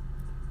Anthony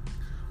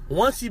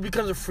once he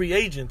becomes a free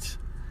agent.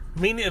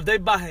 Meaning if they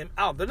buy him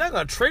out, they're not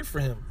going to trade for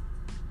him.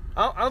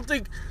 I don't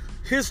think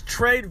his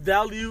trade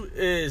value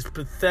is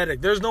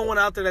pathetic. There's no one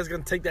out there that's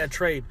going to take that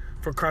trade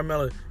for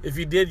Carmelo. If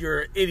you did,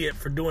 you're an idiot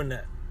for doing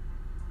that.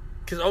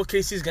 Because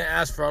OKC is going to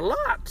ask for a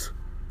lot.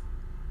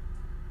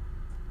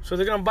 So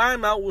they're going to buy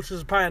him out, which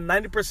is probably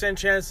a 90%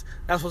 chance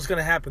that's what's going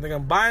to happen. They're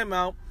going to buy him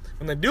out.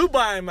 When they do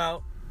buy him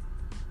out,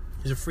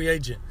 he's a free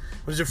agent.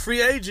 When he's a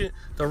free agent,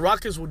 the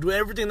Rockets will do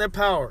everything in their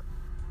power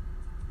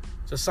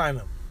to sign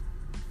him.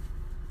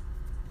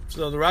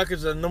 So the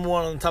Rockets are number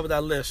 1 on top of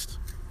that list.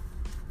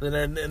 And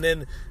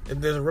then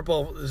there's a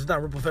ripple. It's not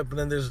a ripple effect, but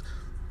then there's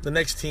the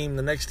next team.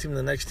 And I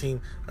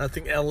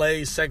think LA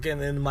is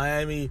 2nd, and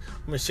Miami.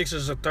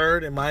 Sixers are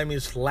 3rd, and Miami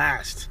is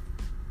last.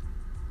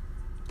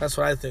 That's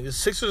what I think. It's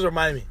Sixers or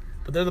Miami,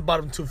 but they're the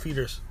bottom 2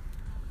 feeders.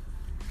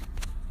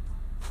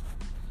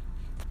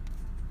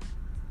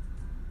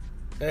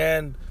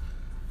 And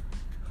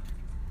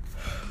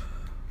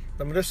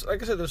I mean,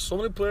 like I said, there's so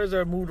many players that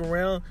are moved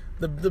around.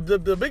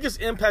 The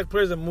biggest impact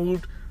players that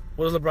moved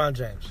was LeBron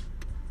James.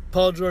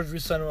 Paul George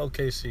re-signed with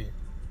OKC.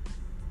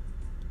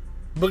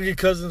 Boogie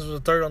Cousins was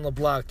 3rd on the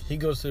block. He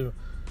goes to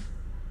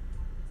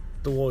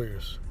the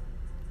Warriors.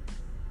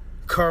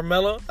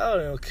 Carmelo, I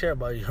don't even care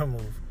about your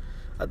move.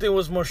 I think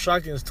what's more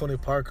shocking is Tony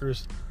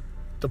Parker's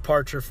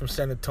departure from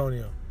San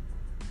Antonio.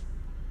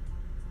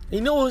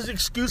 You know what his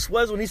excuse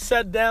was when he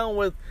sat down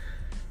with...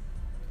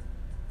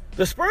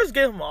 The Spurs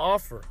gave him an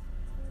offer.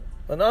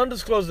 An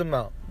undisclosed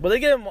amount. But they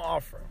gave him an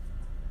offer.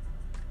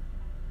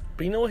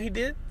 But you know what he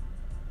did?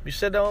 He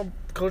sat down,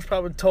 Coach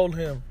probably told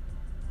him,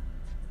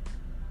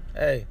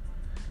 hey,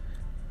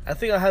 I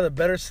think I have a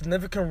better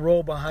significant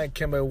role behind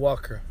Kemba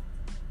Walker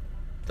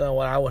than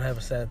what I would have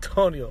in San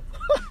Antonio.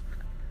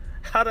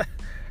 How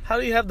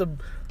do you have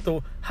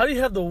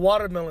the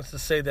watermelons to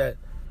say that?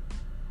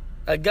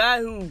 A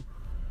guy who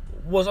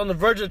was on the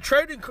verge of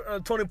trading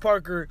Tony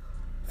Parker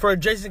for a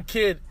Jason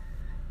Kidd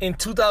in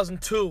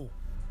 2002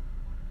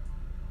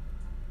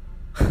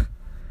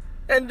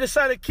 and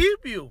decided to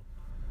keep you.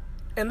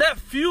 And that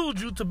fueled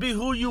you to be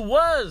who you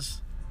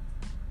was.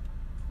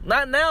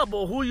 Not now,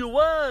 but who you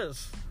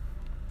was.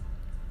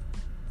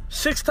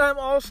 6-time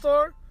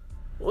All-Star?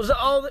 Was that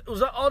all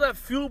that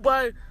fueled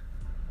by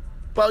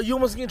you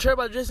almost getting traded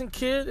by Jason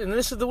Kidd? And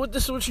this is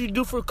what you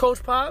do for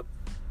Coach Pop?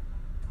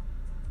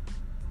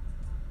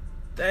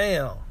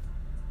 Damn.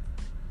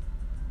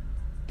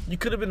 You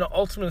could have been the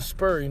ultimate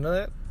Spur, you know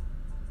that?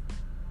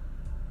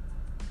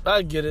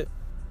 I get it.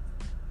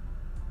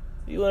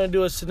 You want to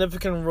do a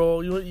significant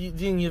role. You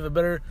think you have a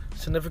better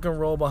significant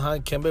role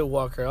behind Kemba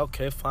Walker.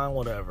 Okay, fine,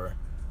 whatever.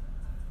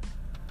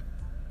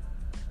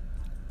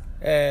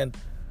 And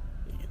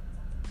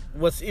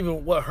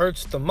what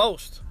hurts the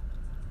most.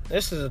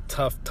 This is a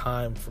tough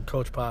time for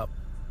Coach Pop.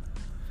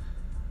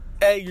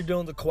 You're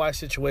dealing with the Kawhi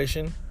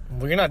situation.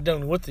 Well, you're not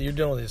dealing with it. You're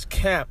dealing with his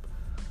camp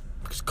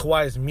because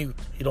Kawhi is mute.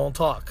 He don't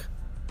talk.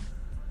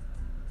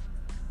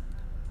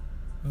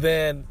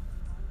 Then,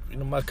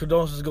 my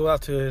condolences go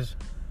out to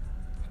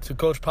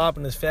Coach Pop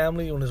and his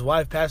family when his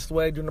wife passed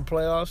away during the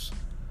playoffs.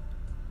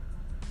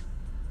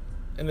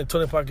 And then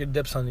Tony Parker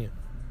dips on you.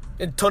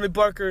 And Tony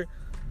Parker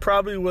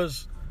probably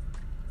was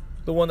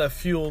the one that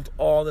fueled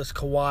all this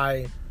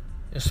Kawhi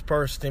and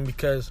Spurs thing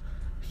because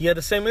he had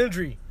the same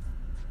injury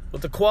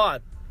with the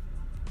quad.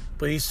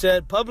 But he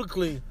said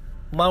publicly,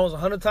 mine was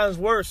 100 times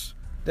worse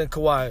than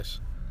Kawhi's.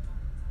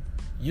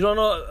 You don't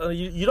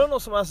know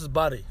someone else's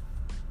body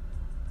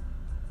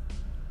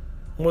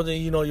more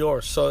than you know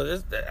yours. So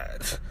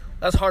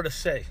that's hard to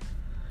say.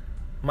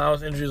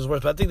 Miles' injury was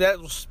worse. But I think that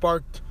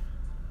sparked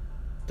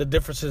the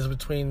differences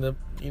between the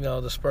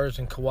Spurs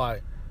and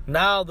Kawhi.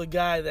 Now the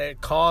guy that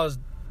caused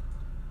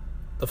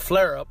the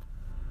flare-up,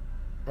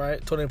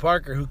 right, Tony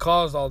Parker, who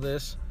caused all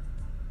this,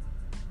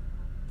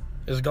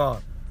 is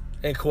gone.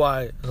 And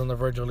Kawhi is on the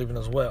verge of leaving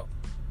as well.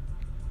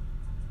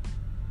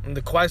 And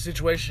the Kawhi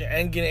situation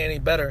ain't getting any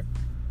better.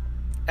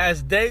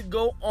 As the days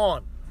go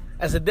on,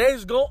 as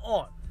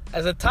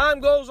the time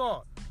goes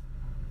on,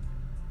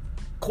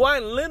 Kawhi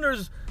and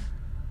Leonard's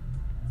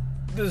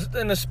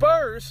and the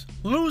Spurs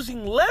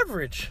losing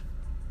leverage.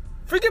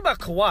 Forget about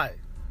Kawhi.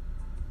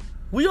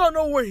 We all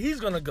know where he's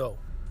going to go.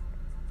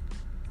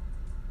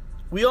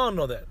 We all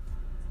know that.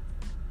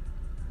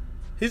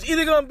 He's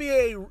either going to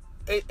be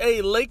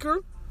a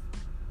Laker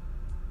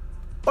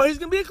or he's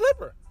going to be a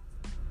Clipper.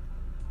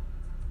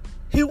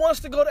 He wants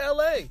to go to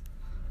L.A.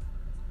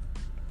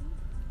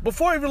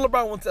 Before even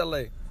LeBron went to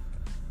L.A.,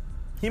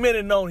 he made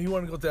it known he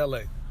wanted to go to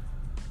L.A.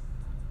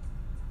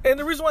 And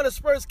the reason why the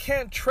Spurs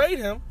can't trade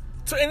him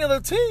to any other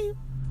team,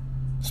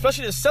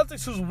 especially the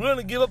Celtics, who's willing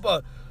to give up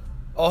a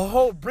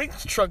whole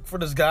Brinks truck for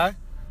this guy,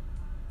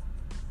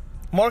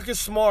 Marcus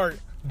Smart,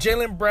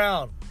 Jaylen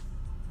Brown,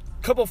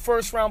 a couple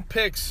first-round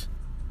picks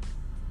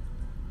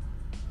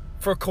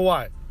for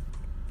Kawhi.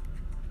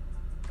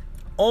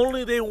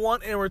 Only they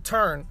want in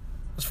return,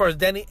 as far as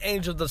Danny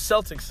Ainge of the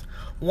Celtics,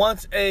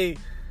 wants a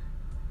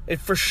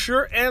for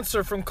sure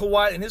answer from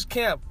Kawhi and his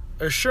camp,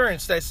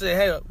 assurance that say,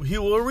 hey, he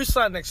will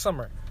resign next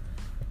summer,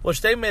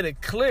 which they made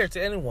it clear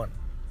to anyone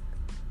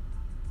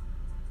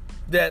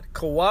that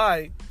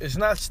Kawhi is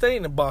not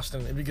staying in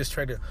Boston if he gets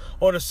traded,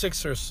 or the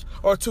Sixers,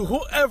 or to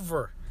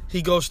whoever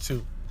he goes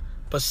to,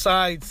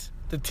 besides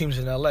the teams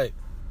in LA.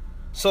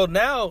 So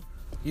now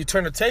you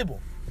turn the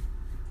table.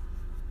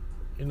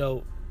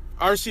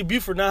 R.C.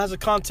 Buford now has a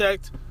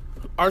contact.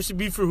 R.C.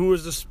 Buford, who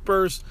is the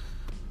Spurs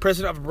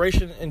president of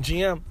operation and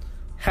GM,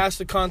 has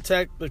to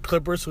contact the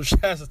Clippers, who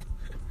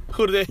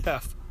do they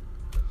have?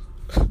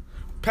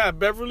 Pat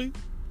Beverly,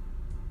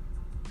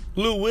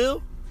 Lou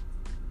Will,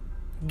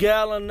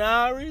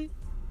 Gallinari,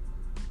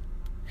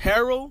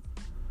 Harrell,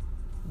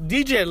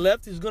 DJ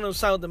left. He's going to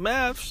sign with the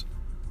Mavs.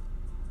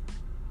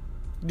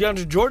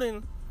 DeAndre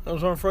Jordan, I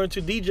was referring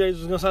to DJ, is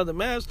going to sign with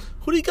the Mavs.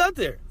 Who do you got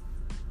there?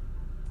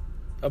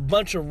 A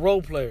bunch of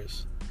role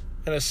players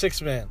and a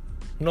six-man.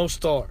 No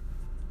star.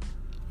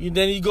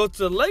 Then you go to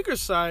the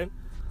Lakers side,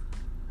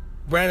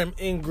 Brandon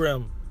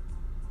Ingram,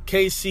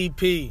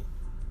 KCP,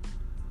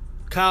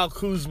 Kyle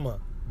Kuzma,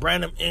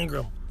 Brandon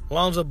Ingram,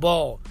 Lonzo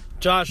Ball,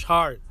 Josh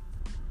Hart,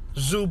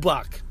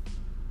 Zubac.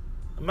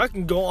 I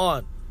can go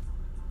on.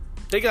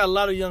 They got a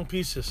lot of young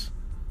pieces,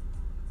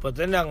 but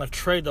they're not going to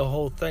trade the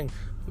whole thing.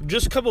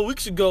 Just a couple of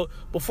weeks ago,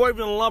 before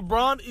even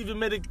LeBron even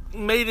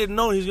made it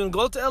known he's going to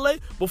go to L.A.,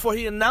 before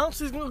he announced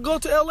he's going to go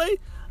to L.A.,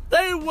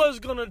 they was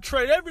going to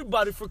trade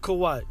everybody for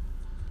Kawhi.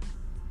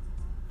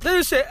 They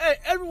just said, hey,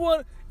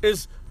 everyone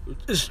is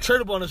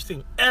tradable on this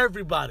team.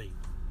 Everybody.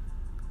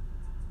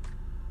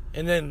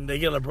 And then they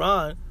get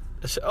LeBron.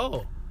 They say,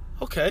 oh,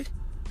 okay.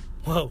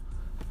 Well,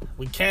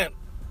 we can't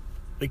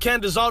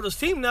dissolve this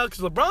team now because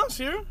LeBron's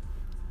here.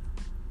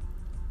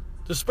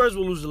 The Spurs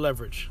will lose the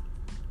leverage.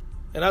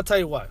 And I'll tell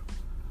you why.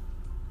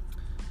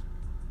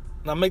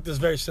 And I'll make this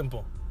very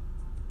simple.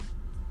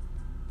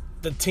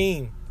 The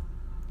team,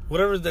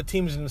 whatever the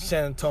team is in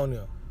San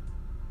Antonio,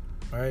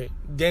 all right?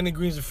 Danny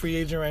Green's a free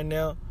agent right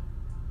now.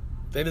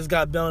 They just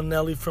got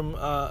Bellinelli from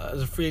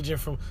as a free agent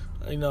from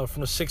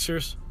the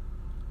Sixers.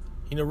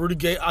 Rudy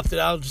Gay opted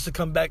out just to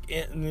come back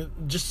in,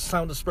 just to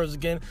sign with the Spurs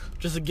again,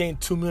 just to gain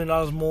 $2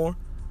 million more.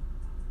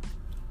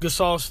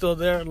 Gasol's still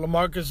there.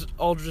 LaMarcus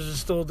Aldridge is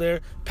still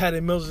there. Patty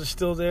Mills is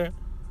still there.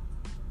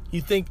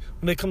 You think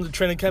when they come to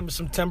training camp in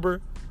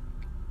September,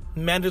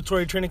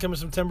 mandatory training camp in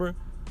September,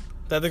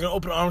 that they're going to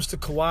open arms to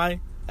Kawhi,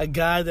 a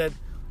guy that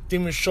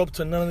didn't even show up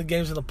to none of the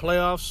games in the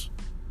playoffs?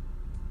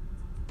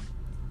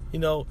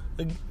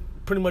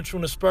 Pretty much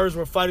when the Spurs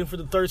were fighting for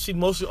the third seed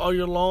mostly all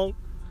year long.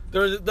 They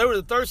were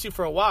the third seed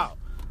for a while.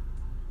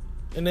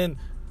 And then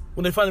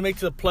when they finally make it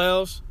to the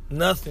playoffs,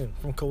 nothing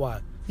from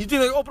Kawhi. You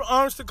think they open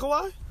arms to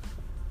Kawhi?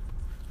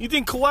 You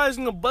think Kawhi is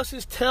going to bust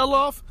his tail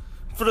off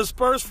for the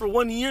Spurs for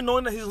 1 year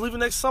knowing that he's leaving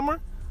next summer?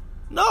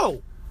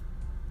 No.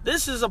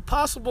 This is a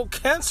possible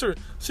cancer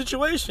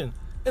situation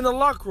in the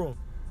locker room.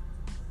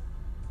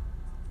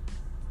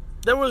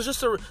 There was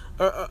just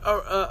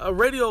a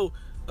radio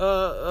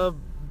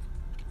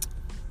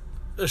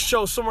a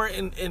show somewhere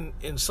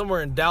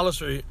in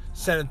Dallas or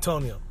San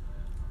Antonio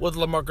with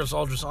LaMarcus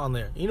Aldridge on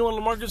there. You know what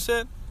LaMarcus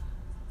said?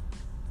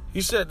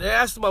 He said, they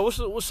asked him about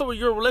what's up with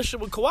your relationship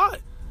with Kawhi.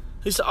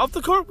 He said, off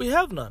the court, we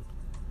have none.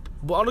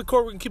 But on the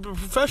court, we can keep it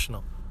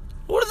professional.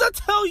 What does that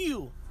tell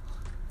you?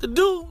 The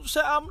dude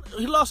said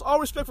he lost all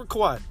respect for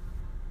Kawhi.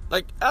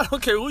 Like, I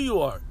don't care who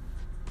you are.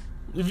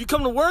 If you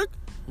come to work,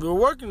 we're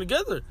working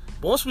together.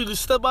 But once we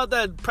step out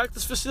that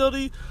practice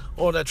facility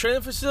or that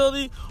training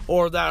facility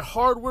or that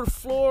hardwood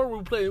floor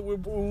we're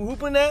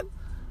hooping at,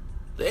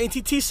 the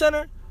AT&T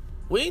Center,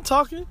 we ain't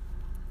talking.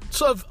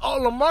 So if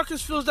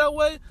LaMarcus feels that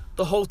way,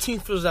 the whole team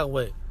feels that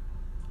way.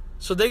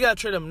 So they got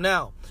to trade him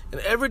now.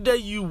 And every day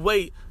you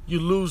wait, you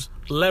lose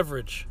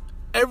leverage.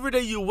 Every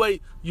day you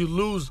wait, you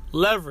lose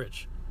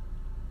leverage.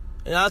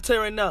 And I'll tell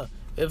you right now,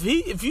 if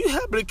you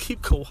happen to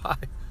keep Kawhi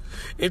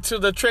until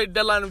the trade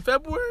deadline in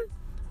February,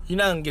 you're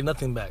not going to get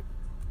nothing back.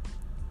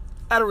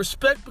 Out of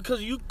respect,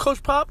 because you,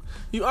 Coach Pop,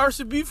 you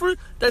R.C. Buford,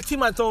 that team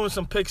might throw in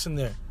some picks in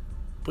there.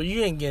 But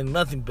you ain't getting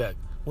nothing back.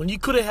 When you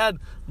could have had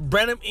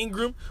Brandon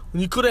Ingram,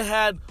 when you could have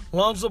had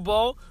Lonzo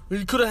Ball, when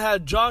you could have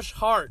had Josh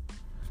Hart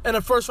and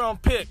a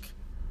first-round pick.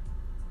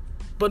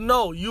 But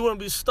no, you want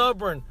to be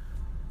stubborn,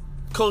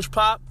 Coach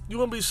Pop. You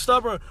want to be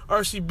stubborn,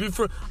 R.C.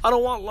 Buford. I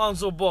don't want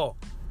Lonzo Ball.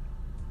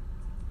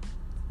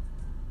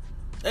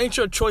 Ain't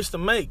your choice to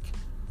make.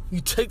 You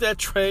take that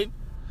trade,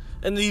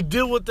 and then you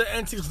deal with the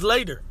antics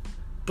later.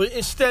 But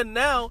instead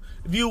now,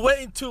 if you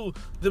wait until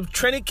the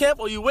training camp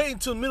or you wait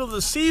until the middle of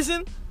the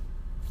season,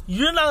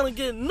 you're not going to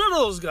get none of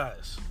those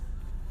guys.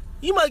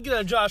 You might get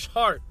a Josh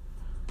Hart.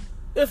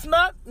 If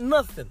not,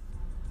 nothing.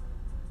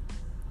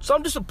 So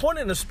I'm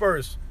disappointed in the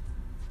Spurs.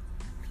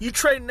 You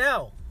trade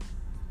now.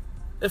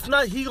 If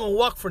not, he going to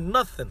walk for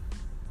nothing.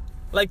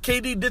 Like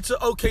KD did to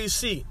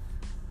OKC.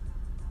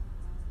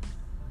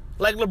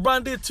 Like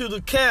LeBron did to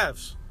the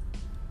Cavs.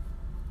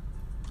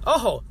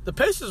 Oh, the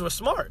Pacers were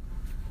smart.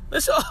 They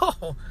said,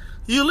 oh,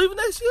 you leaving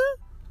next year?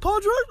 Paul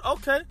George?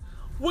 Okay.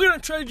 We're going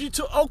to trade you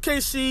to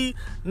OKC,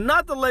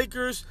 not the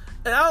Lakers.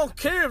 And I don't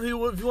care if he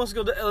wants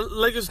to go to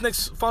Lakers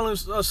next following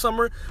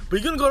summer.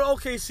 But you're going to go to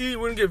OKC.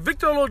 We're going to get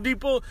Victor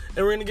Oladipo, and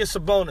we're going to get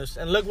Sabonis.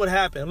 And look what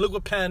happened. Look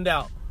what panned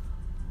out.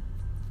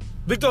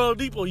 Victor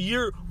Oladipo,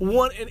 year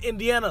one in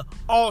Indiana,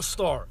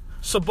 all-star.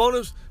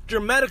 Sabonis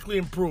dramatically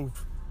improved.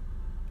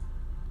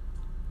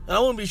 And I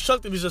wouldn't be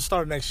shocked if he's a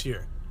starter next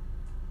year.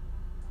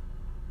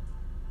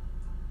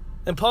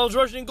 And Paul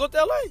George didn't go to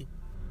L.A.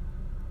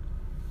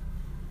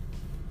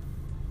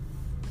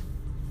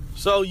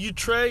 So you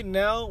trade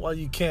now while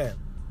you can.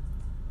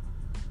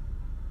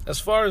 As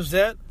far as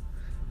that,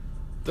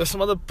 there's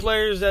some other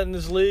players that in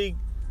this league,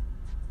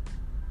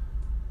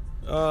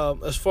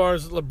 as far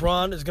as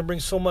LeBron, is going to bring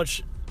so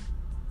much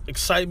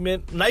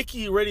excitement.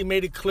 Nike already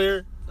made it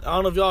clear. I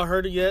don't know if y'all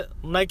heard it yet.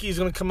 Nike's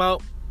going to come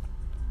out,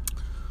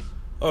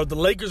 or the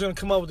Lakers are going to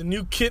come out with a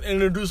new kit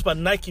introduced by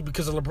Nike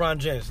because of LeBron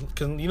James.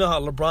 Because you know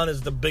how LeBron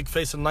is the big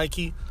face of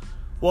Nike?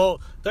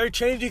 Well, they're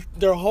changing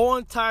their whole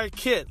entire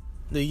kit.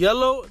 The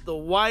yellow, the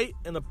white,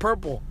 and the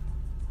purple.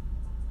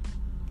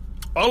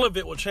 All of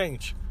it will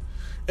change.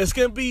 It's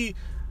going to be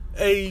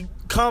a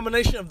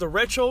combination of the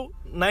retro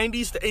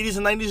 90s, the 80s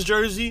and 90s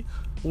jersey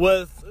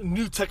with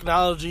new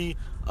technology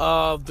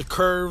of the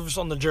curves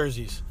on the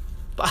jerseys.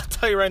 But I'll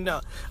tell you right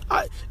now,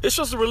 it's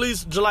supposed to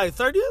release July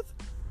 30th,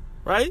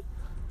 right?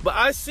 But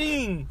I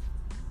seen them.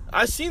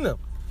 I seen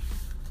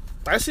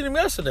them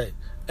yesterday.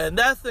 And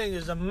that thing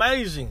is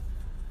amazing.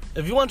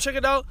 If you want to check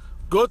it out,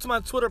 go to my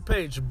Twitter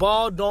page,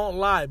 Ball Don't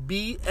Lie,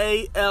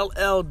 BALLDNTLIE,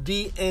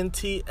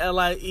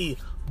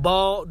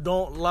 Ball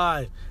Don't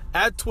Lie,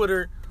 at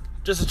Twitter,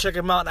 just to check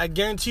them out. And I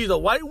guarantee you the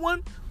white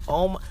one,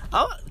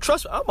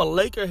 trust me, I'm a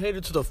Laker hater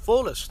to the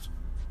fullest.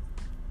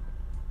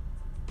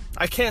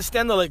 I can't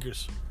stand the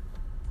Lakers.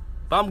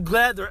 But I'm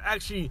glad they're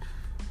actually,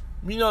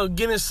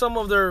 getting some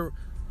of their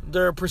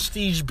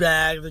prestige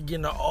back. They're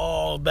getting it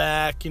all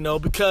back,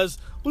 because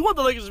we want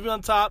the Lakers to be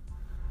on top.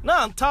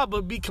 Not on top,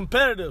 but be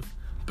competitive.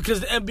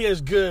 Because the NBA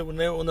is good when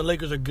the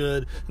Lakers are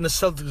good and the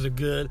Celtics are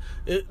good.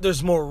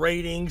 There's more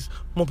ratings,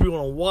 more people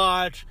want to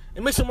watch.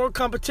 It makes it more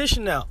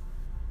competition now.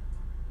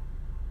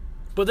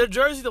 But their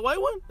jersey, the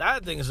white one,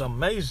 that thing is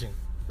amazing.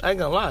 I ain't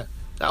gonna lie.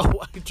 That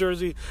white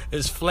jersey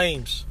is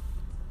flames.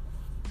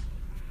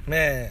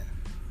 Man.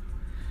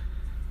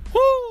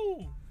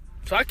 Woo!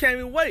 So I can't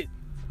even wait.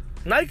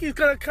 Nike's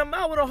gonna come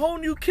out with a whole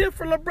new kit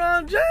for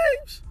LeBron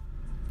James.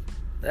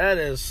 That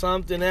is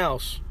something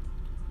else.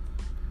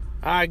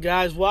 All right,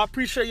 guys. Well, I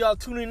appreciate y'all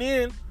tuning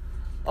in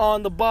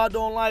on the Ball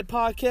Don't Lie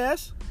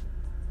podcast.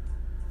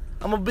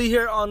 I'm going to be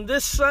here on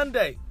this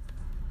Sunday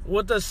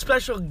with a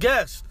special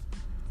guest.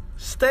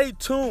 Stay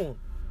tuned.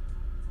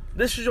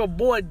 This is your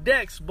boy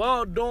Dex,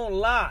 Ball Don't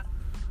Lie.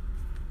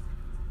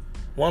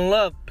 One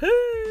love.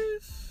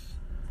 Peace.